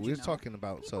is so to we're Juno, talking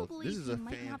about so this is a he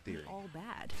might fan not be theory. all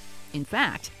bad. In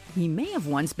fact, he may have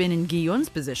once been in Guillaume's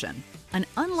position, an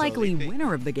unlikely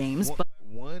winner of the games, but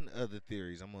One of the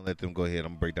theories, I'm gonna let them go ahead. I'm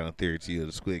gonna break down a theory to you of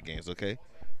the Squid Games, okay?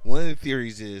 One of the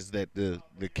theories is that the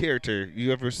character,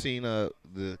 you ever seen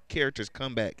the characters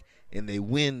come back and they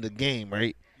win the game,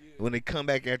 right? When they come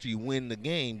back after you win the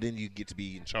game, then you get to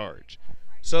be in charge.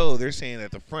 So they're saying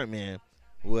that the front man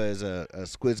was a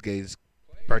Squid Games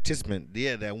participant,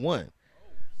 yeah, that won.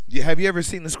 Have you ever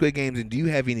seen the Squid Games, and do you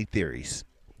have any theories?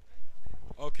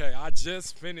 Okay, I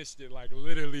just finished it like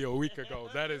literally a week ago.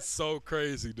 That is so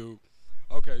crazy, dude.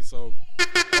 Okay, so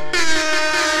actually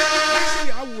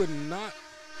I would not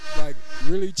like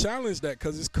really challenge that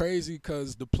because it's crazy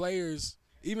because the players,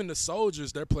 even the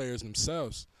soldiers, they're players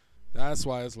themselves. That's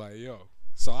why it's like, yo.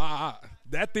 So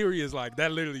that theory is like,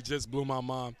 that literally just blew my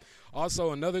mind.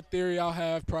 Also, another theory I'll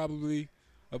have probably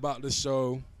about the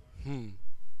show, I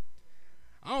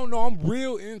don't know. I'm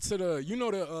real into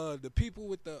the people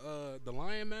with the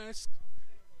lion mask.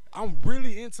 I'm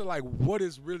really into like what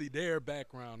is really their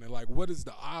background and like what is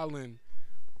the island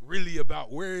really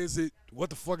about? Where is it? What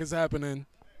the fuck is happening?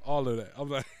 All of that. I'm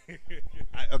like,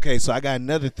 okay, so I got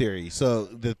another theory. So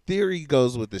the theory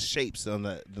goes with the shapes on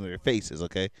their faces.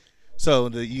 Okay, so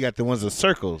you got the ones with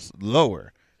circles,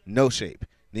 lower, no shape.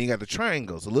 Then you got the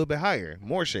triangles, a little bit higher,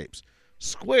 more shapes.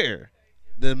 Square,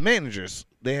 the managers,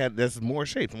 that's more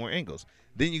shapes, more angles.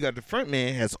 Then you got the front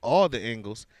man has all the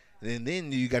angles, and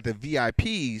then you got the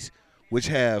VIPs, which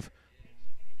have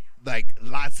like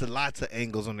lots of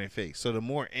angles on their face. So the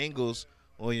more angles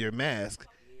on your mask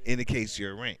indicates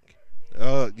your rank.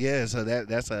 Oh yeah, so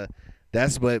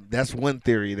that's one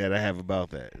theory that I have about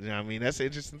that. You know what I mean? That's an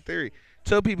interesting theory.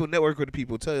 Tell people, network with the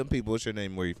people. Tell them people what's your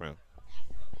name, where you from.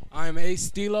 I'm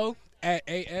Astelo at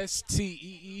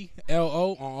ASTEELO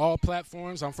on all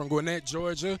platforms. I'm from Gwinnett,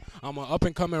 Georgia. I'm an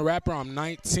up-and-coming rapper. I'm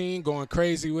 19, going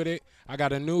crazy with it. I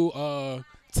got a new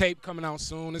tape coming out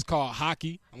soon. It's called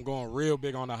Hockey. I'm going real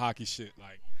big on the hockey shit,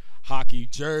 like hockey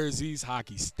jerseys,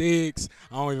 hockey sticks.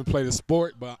 I don't even play the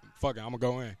sport, but fuck it, I'm going to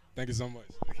go in. Thank you so much.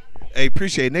 Hey,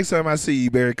 appreciate it. Next time I see you,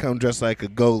 better come dressed like a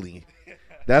goalie.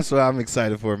 That's what I'm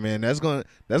excited for, man. That's gonna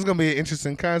be an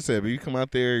interesting concept. If you come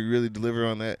out there, you really deliver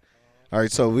on that. All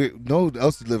right, so no one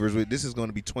else delivers. This is going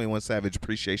to be 21 Savage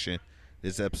appreciation.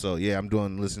 This episode, yeah, I'm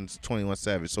listening to 21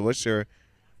 Savage. So what's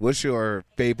your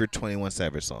favorite 21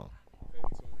 Savage song?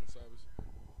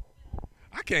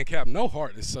 I Can't Cap No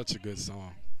Heart is such a good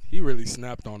song. He really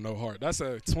snapped on No Heart. That's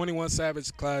a 21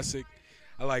 Savage classic.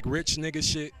 I like Rich Nigga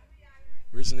Shit.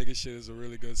 Rich Nigga Shit is a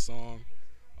really good song.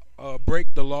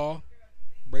 Break the Law.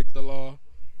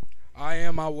 I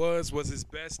Am I Was his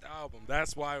best album.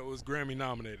 That's why it was Grammy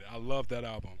nominated. I love that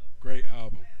album. Great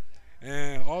album.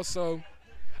 And also,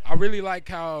 I really like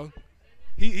how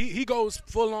he goes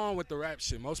full on with the rap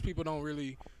shit. Most people don't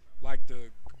really like to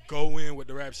go in with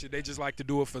the rap shit. They just like to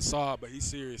do a facade, but he's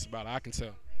serious about it. I can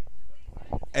tell.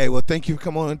 Hey, well, thank you for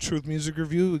coming on Truth Music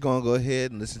Review. We're going to go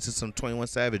ahead and listen to some 21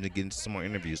 Savage and get into some more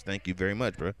interviews. Thank you very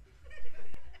much, bro.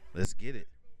 Let's get it.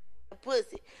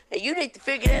 Pussy, and you need to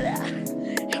figure that out.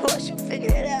 And once you figure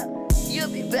that out,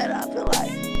 you'll be better off in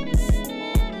life.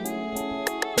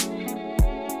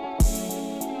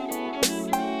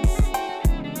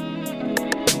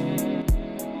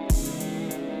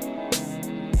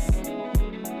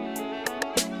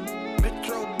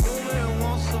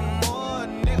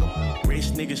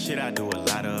 Nigga shit I do a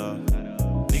lot of.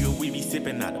 Nigga, we be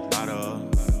sipping out the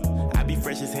bottle. I be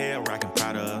fresh as hell, rockin'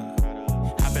 Prada.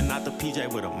 Hopping out the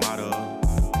PJ with a model.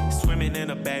 Swimming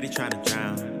in a baddie tryna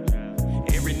drown.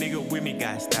 Every nigga with me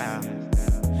got style.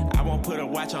 I won't put a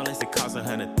watch on unless it costs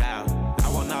 100,000.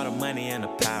 I want all the money and the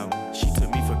power. She took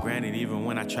me for granted even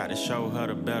when I tried to show her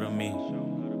the better me.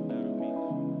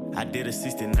 I did a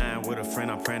 69 with a friend,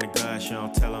 I'm praying to God she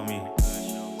don't tell on me.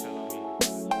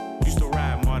 Used to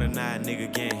ride more than I,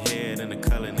 nigga getting head in the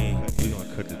colony. We're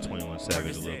gonna cut the 21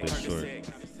 Savage a little bit short.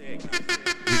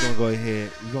 We're gonna go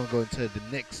ahead. We're gonna go into the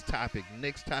next topic.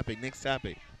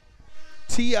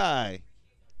 T.I.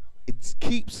 It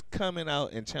keeps coming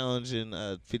out and challenging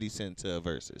 50 Cent to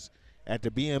verses. At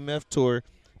the BMF tour,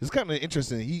 it's kind of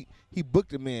interesting. He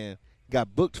booked a man,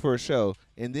 got booked for a show,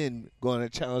 and then going to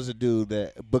challenge the dude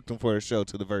that booked him for a show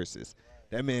to the verses.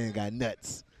 That man got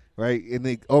nuts, right? And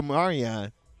then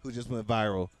Omarion, who just went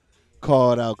viral,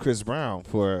 called out Chris Brown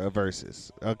for a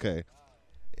versus. Okay.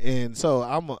 And so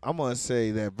I'm gonna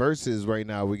say that versus right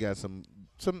now we got some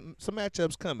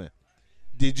matchups coming.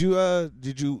 Do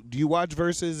you watch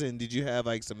Versus, and did you have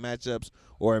like some matchups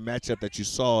or a matchup that you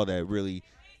saw that really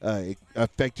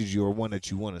affected you or one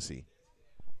that you want to see?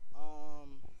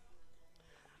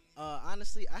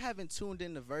 Honestly, I haven't tuned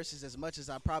in to Versus as much as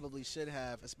I probably should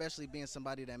have, especially being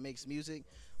somebody that makes music.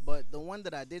 But the one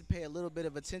that I did pay a little bit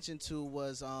of attention to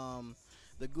was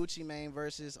the Gucci Mane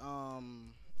versus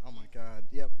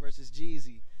versus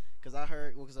Jeezy, because I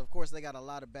heard, because of course they got a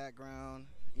lot of background.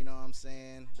 You know what I'm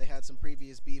saying? They had some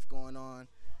previous beef going on.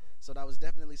 So that was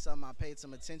definitely something I paid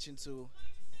some attention to.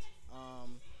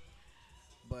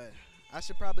 But I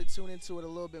should probably tune into it a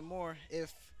little bit more.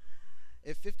 If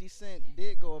 50 Cent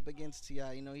did go up against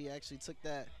T.I., you know, he actually took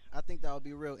that, I think that would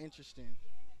be real interesting.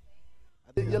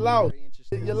 You're lost.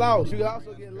 You're lost. You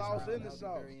also get lost in the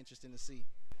song. Very interesting to see.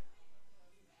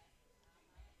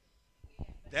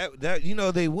 That you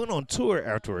know, they went on tour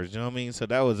afterwards, you know what I mean? So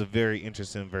that was a very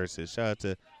interesting versus. Shout out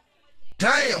to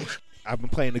Damn. I've been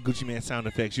playing the Gucci Mane sound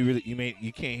effects. You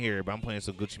can't hear it, but I'm playing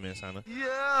some Gucci Mane sound.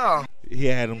 Yeah. He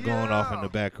had them going off in the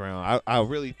background. I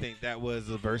really think that was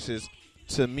the versus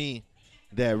to me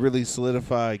that really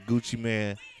solidified Gucci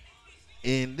Mane.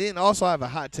 And then also I have a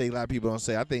hot take a lot of people don't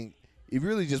say. I think he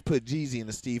really just put Jeezy in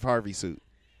the Steve Harvey suit.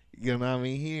 You know what I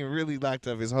mean? He really locked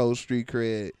up his whole street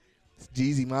cred.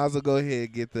 Jeezy might as well go ahead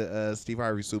and get the Steve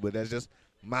Harvey suit, but that's just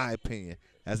my opinion.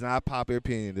 That's not a popular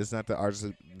opinion. That's not the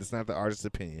artist's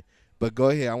opinion. But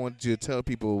go ahead. I want you to tell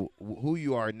people who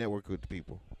you are and network with the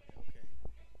people. Okay.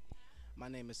 My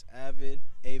name is AVID,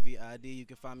 AVID. You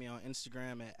can find me on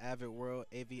Instagram at AVIDWorld,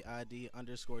 AVID_WRLD.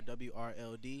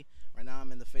 Right now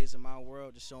I'm in the phase of my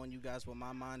world, just showing you guys what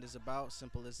my mind is about.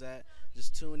 Simple as that.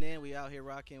 Just tune in. We out here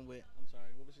rocking with, I'm sorry,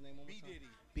 what was your name? B Diddy.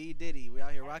 B Diddy. We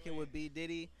out here rocking with B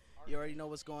Diddy. You already know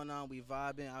what's going on. We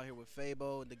vibing out here with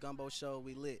Fabo, the Gumbo Show.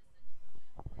 We lit.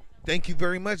 Thank you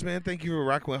very much, man. Thank you for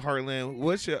rocking with Heartland.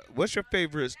 What's your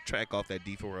favorite track off that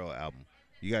D4L album?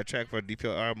 You got a track for a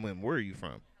D4L album, and where are you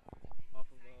from? Off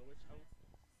of which album?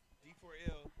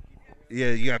 D4L.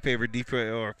 Yeah, you got a favorite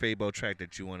D4L or Fabo track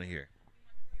that you want to hear?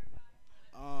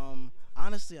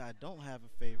 Honestly, I don't have a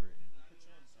favorite.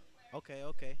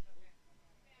 Okay.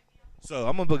 So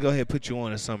I'm gonna go ahead and put you on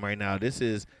to something right now. This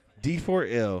is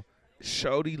D4L.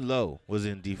 Shorty Low was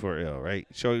in D4L, right?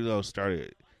 Shorty Low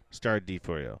started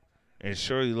D4L, and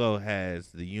Shorty Low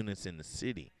has the Units in the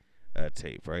City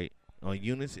tape, right? On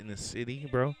Units in the City,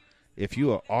 bro. If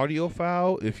you an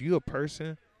audiophile, if you a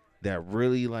person that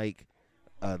really like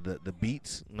the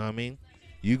beats, you know what I mean?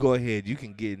 You go ahead, you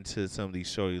can get into some of these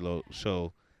Shorty Low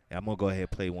show. And I'm gonna go ahead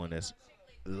and play one that's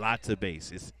lots of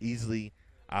bass. It's easily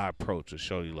our approach with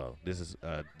Shorty Low. This is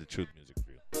the Truth Music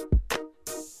for you.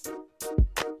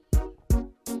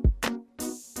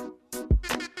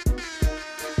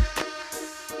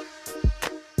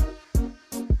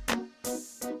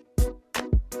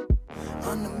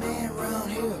 I'm the man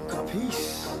round here,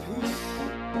 capiche.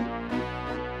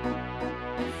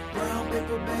 Brown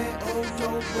paper bag, old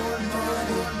dope boy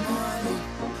money.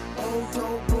 Old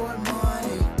dope boy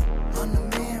money. I'm the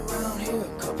man round here,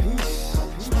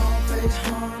 capiche. Small face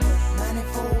Honda,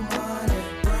 94 money.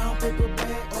 Brown paper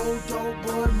bag, old dope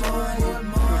boy money.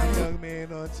 Young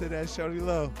man onto that Shorty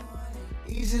Low.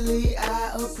 Easily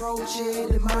I approach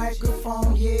it, the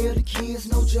microphone, yeah, the kids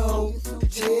no joke.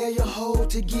 Tell your hoe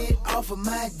to get off of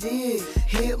my dick.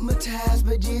 Hypnotized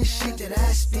by this shit that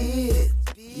I spit.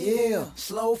 Yeah,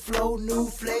 slow flow, new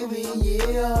flavor,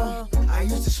 yeah. I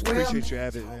used to swear. Appreciate you,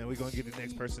 AVID, man. We're gonna get the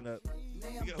next person up.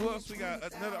 Who else we got?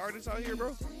 Another artist out here,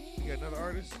 bro? You got another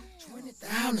artist?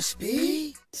 20,000 the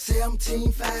speed.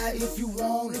 17.5 if you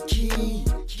want a key.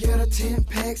 Get a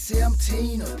 10-pack,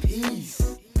 17 a piece.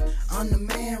 I'm the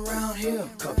man round here,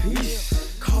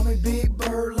 capiche. Call me Big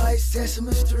Bird like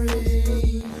Sesame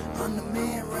Street. I'm the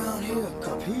man round here,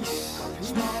 capiche.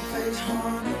 Small face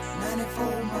Honda,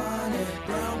 94 money.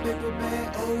 Brown paper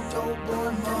bag, old dope boy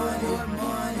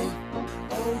money.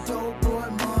 Old dope boy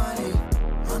money.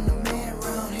 I'm the man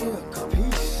round here,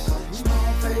 capiche.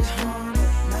 Small face Honda,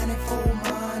 94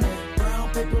 money. Brown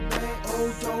paper bag,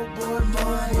 old dope boy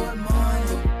money.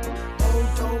 Old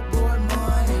dope boy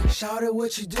money. Shout it,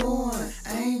 what you doing?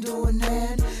 I ain't doing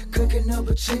that. Cooking up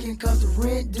a chicken cause the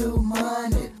rent due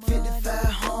money.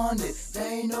 5,500,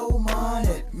 they ain't no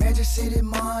money. Magic City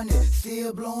money,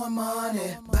 still blowing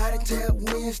money. Body tap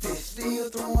Wednesday, still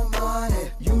throwing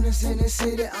money. Units in the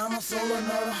city, I'm a solo,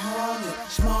 another 100.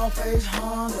 Small Small face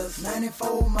Hondas,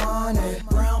 94 money.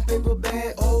 Brown paper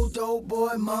bag, old dope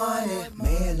boy money.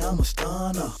 Man, I'm a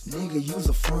stunner. Nigga, you's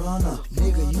a fronter.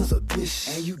 Nigga, you's a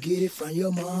bitch. And you get it from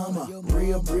your mama.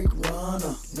 Real brick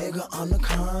runner. Nigga, I'm the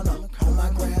corner. On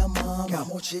my grandmama. Got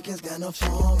more chickens than a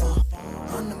farmer.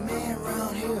 I'm the man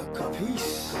round here,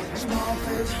 capiche. Small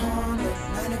face Honda,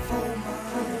 94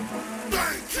 money.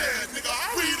 Bankhead, nigga,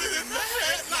 I read it in the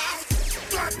headlines.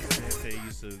 They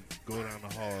used to go down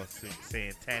the hall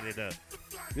saying "tatted up."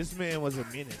 This man was a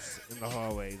menace in the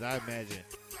hallways. I imagine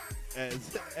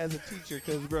as a teacher,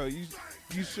 because bro, you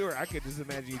sure I could just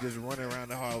imagine you just running around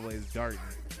the hallways darting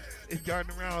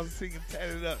around singing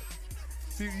 "tatted up."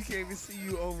 See, you can't even see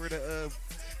you over the.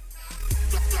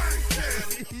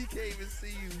 He can't even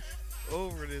see you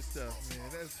over this stuff,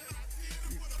 man. That's.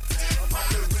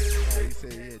 He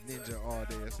said he had ninja all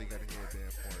day. That's why he got a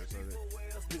headband for it. So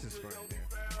this is fun, man.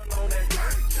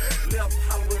 Left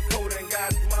Hollywood coat and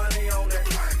got money on it.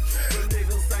 The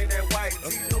niggas ain't that white.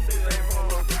 These niggas ain't from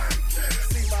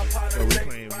So we're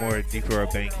playing more D4L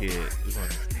Bankhead. We're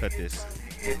gonna cut this.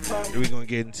 We're gonna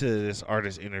get into this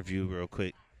artist interview real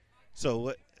quick.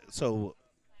 So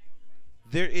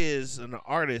there is an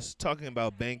artist talking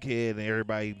about Bankhead and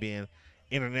everybody being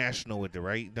international with it,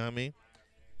 right? You know what I mean?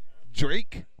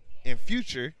 Drake and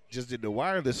Future just did the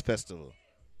Wireless Festival.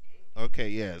 Okay,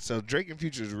 yeah. So Drake and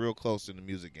Future is real close in the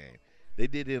music game. They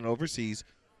did it overseas.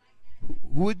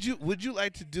 Would you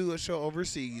like to do a show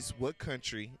overseas? What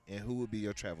country and who would be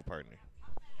your travel partner?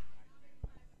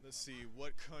 Let's see,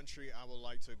 what country I would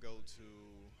like to go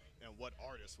to and what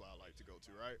artist would I like to go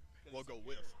to, right? We'll go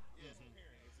with.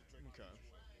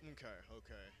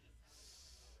 Okay.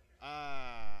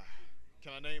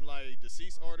 Can I name like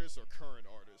deceased artists or current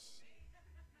artists?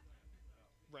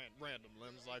 Random.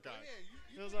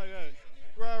 It was like,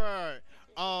 right.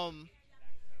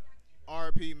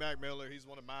 R.I.P. Mac Miller. He's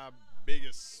one of my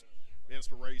biggest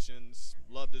inspirations.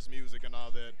 Loved his music and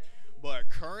all that. But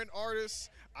current artists,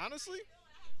 honestly,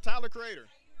 Tyler Creator.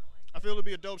 I feel it'd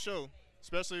be a dope show,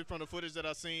 especially from the footage that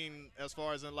I've seen as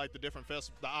far as in like the different the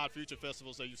Odd Future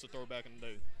festivals they used to throw back in the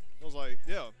day. I was like,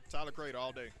 yeah, Tyler Creator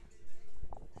all day.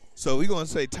 So we're going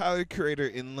to say Tyler Creator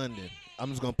in London.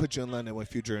 I'm just going to put you in London when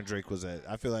Future and Drake was at.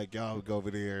 I feel like y'all would go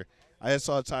over there. I just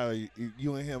saw Tyler.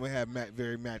 You and him would have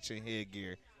very matching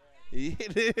headgear.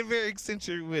 They're very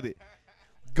eccentric with it.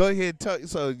 Go ahead.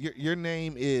 So your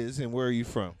name is and where are you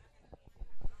from?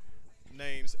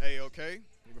 Name's A-OK.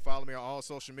 You can follow me on all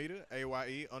social media,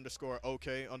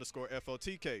 AYE_OK_FOTK.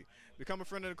 Become a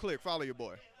friend of the clique. Follow your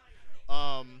boy.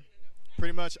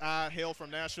 Pretty much I hail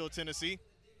from Nashville, Tennessee,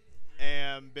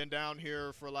 and been down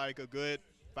here for like a good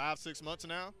 5-6 months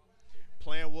now.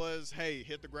 Plan was, hey,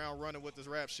 hit the ground running with this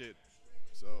rap shit.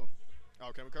 So,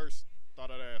 can we curse?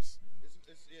 Thought I'd ask.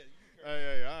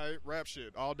 Hey, all right, rap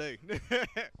shit all day.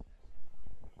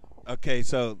 Okay,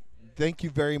 so thank you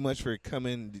very much for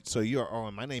coming. So you are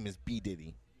on. My name is B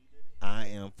Diddy. I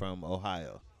am from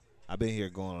Ohio. I've been here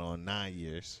going on 9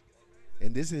 years.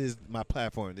 And this is my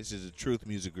platform. This is a Truth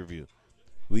Music Review.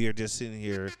 We are just sitting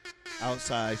here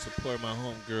outside supporting my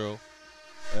homegirl,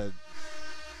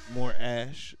 More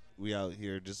Ash. We out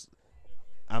here just.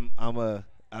 I'm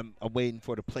waiting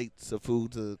for the plates of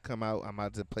food to come out. I'm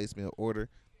about to place me an order,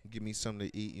 give me something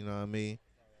to eat. You know what I mean?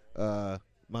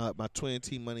 My twin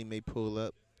T Money may pull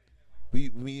up.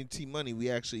 Me and T Money, we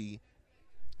actually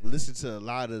listened to a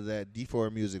lot of that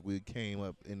D4 music. We came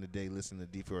up in the day listening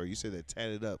to D4. You said that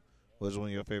 "Tatted Up" was one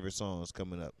of your favorite songs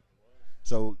coming up.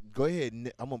 So go ahead.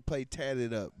 I'm gonna play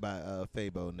 "Tatted Up" by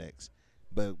Fabo next.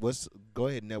 But go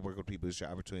ahead and network with people. It's your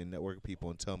opportunity to network with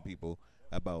people and tell people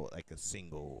about like a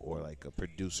single or like a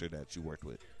producer that you worked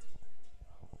with.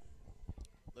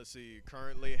 Let's see.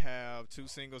 Currently have 2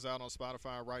 singles out on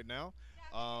Spotify right now.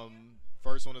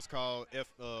 First one is called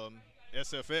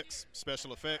SFX,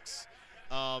 Special Effects.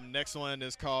 Next one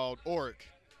is called Auric,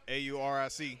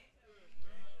 AURIC.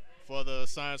 For the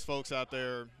science folks out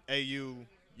there, AU,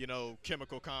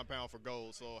 chemical compound for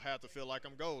gold. So have to feel like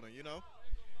I'm golden,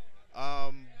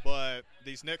 But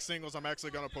these next singles I'm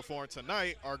actually going to perform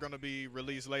tonight are going to be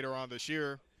released later on this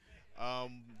year.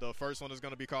 The first one is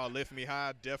going to be called Lift Me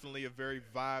High. Definitely a very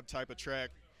vibe type of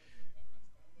track.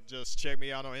 Just check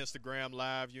me out on Instagram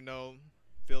Live,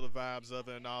 feel the vibes of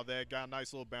it and all that. Got a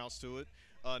nice little bounce to it.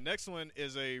 Next one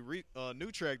is a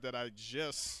new track that I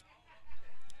just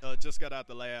got out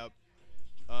the lab.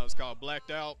 It's called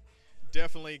Blacked Out.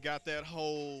 Definitely got that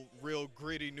whole real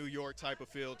gritty New York type of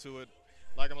feel to it.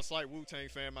 Like, I'm a slight Wu-Tang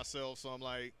fan myself, so I'm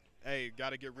like, hey, got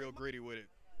to get real gritty with it.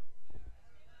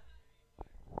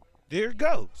 There you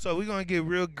go. So we're going to get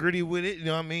real gritty with it. You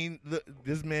know what I mean? Look,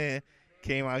 this man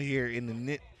came out here in the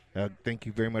Thank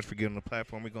you very much for giving the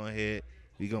platform. We're going ahead.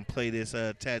 We're going to play this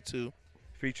tattoo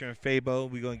featuring Fabo.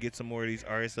 We're going to get some more of these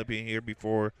artists up in here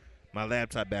before my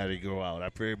laptop battery go out. I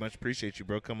very much appreciate you,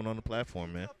 bro, coming on the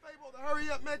platform, man.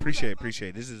 Hurry up, man. Appreciate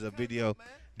it. This is a video.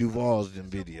 Duval's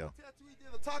video. He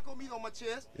did a taco meat on my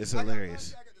chest. It's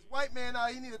hilarious. I got this white man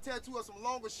out. He need a tattoo of some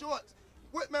longer shorts.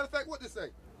 Matter of fact, what this say?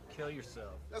 Kill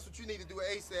yourself. That's what you need to do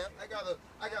ASAP. We got to.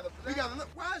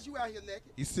 Why is you out here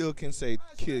naked? You still can say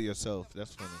kill yourself.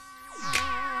 That's funny.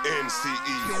 NCE.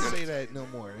 You can't say that no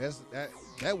more.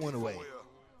 That went away.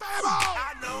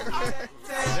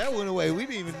 That went away. We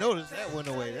didn't even notice that went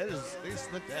away. They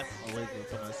slipped that away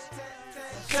from us.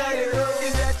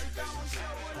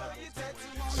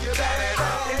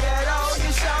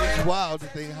 It's wild to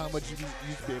think how much you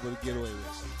used to be able to get away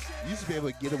with. You used to be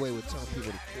able to get away with telling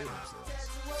people to kill themselves.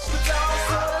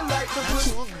 Not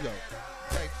too long ago.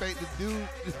 Like,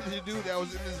 the dude that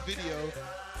was in this video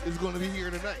is going to be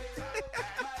here tonight.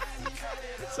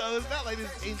 So it's not like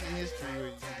this ancient history where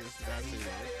you can just not say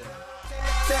that.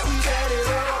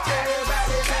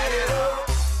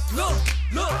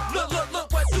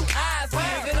 Look what you eyes see.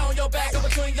 Get on your back and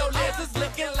between your legs, it's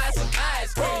looking like some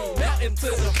ice cream. Melting to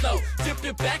the floor, dip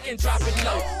it back and drop it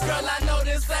low. Girl, I know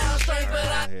this sounds strange, but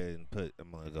I'm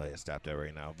gonna go ahead and stop that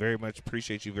right now. Very much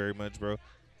appreciate you very much, bro.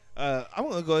 I'm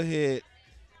gonna go ahead.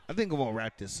 I think I'm gonna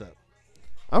wrap this up.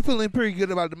 I'm feeling pretty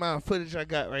good about the amount of footage I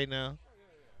got right now.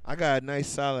 I got a nice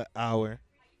solid hour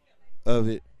of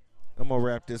it. I'm gonna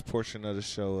wrap this portion of the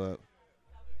show up,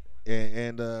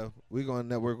 and we're gonna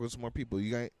network with some more people.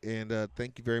 You guys, and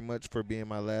thank you very much for being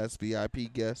my last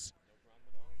VIP guest.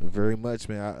 Very much,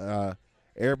 man.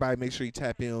 Everybody, make sure you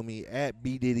tap in on me at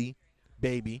B Diddy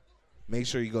Baby. Make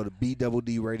sure you go to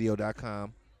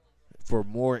bddradio.com for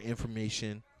more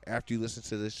information. After you listen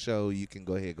to this show, you can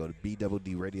go ahead and go to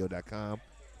bddradio.com.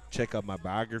 Check out my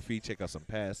biography. Check out some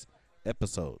past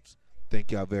episodes.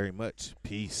 Thank y'all very much.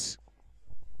 Peace.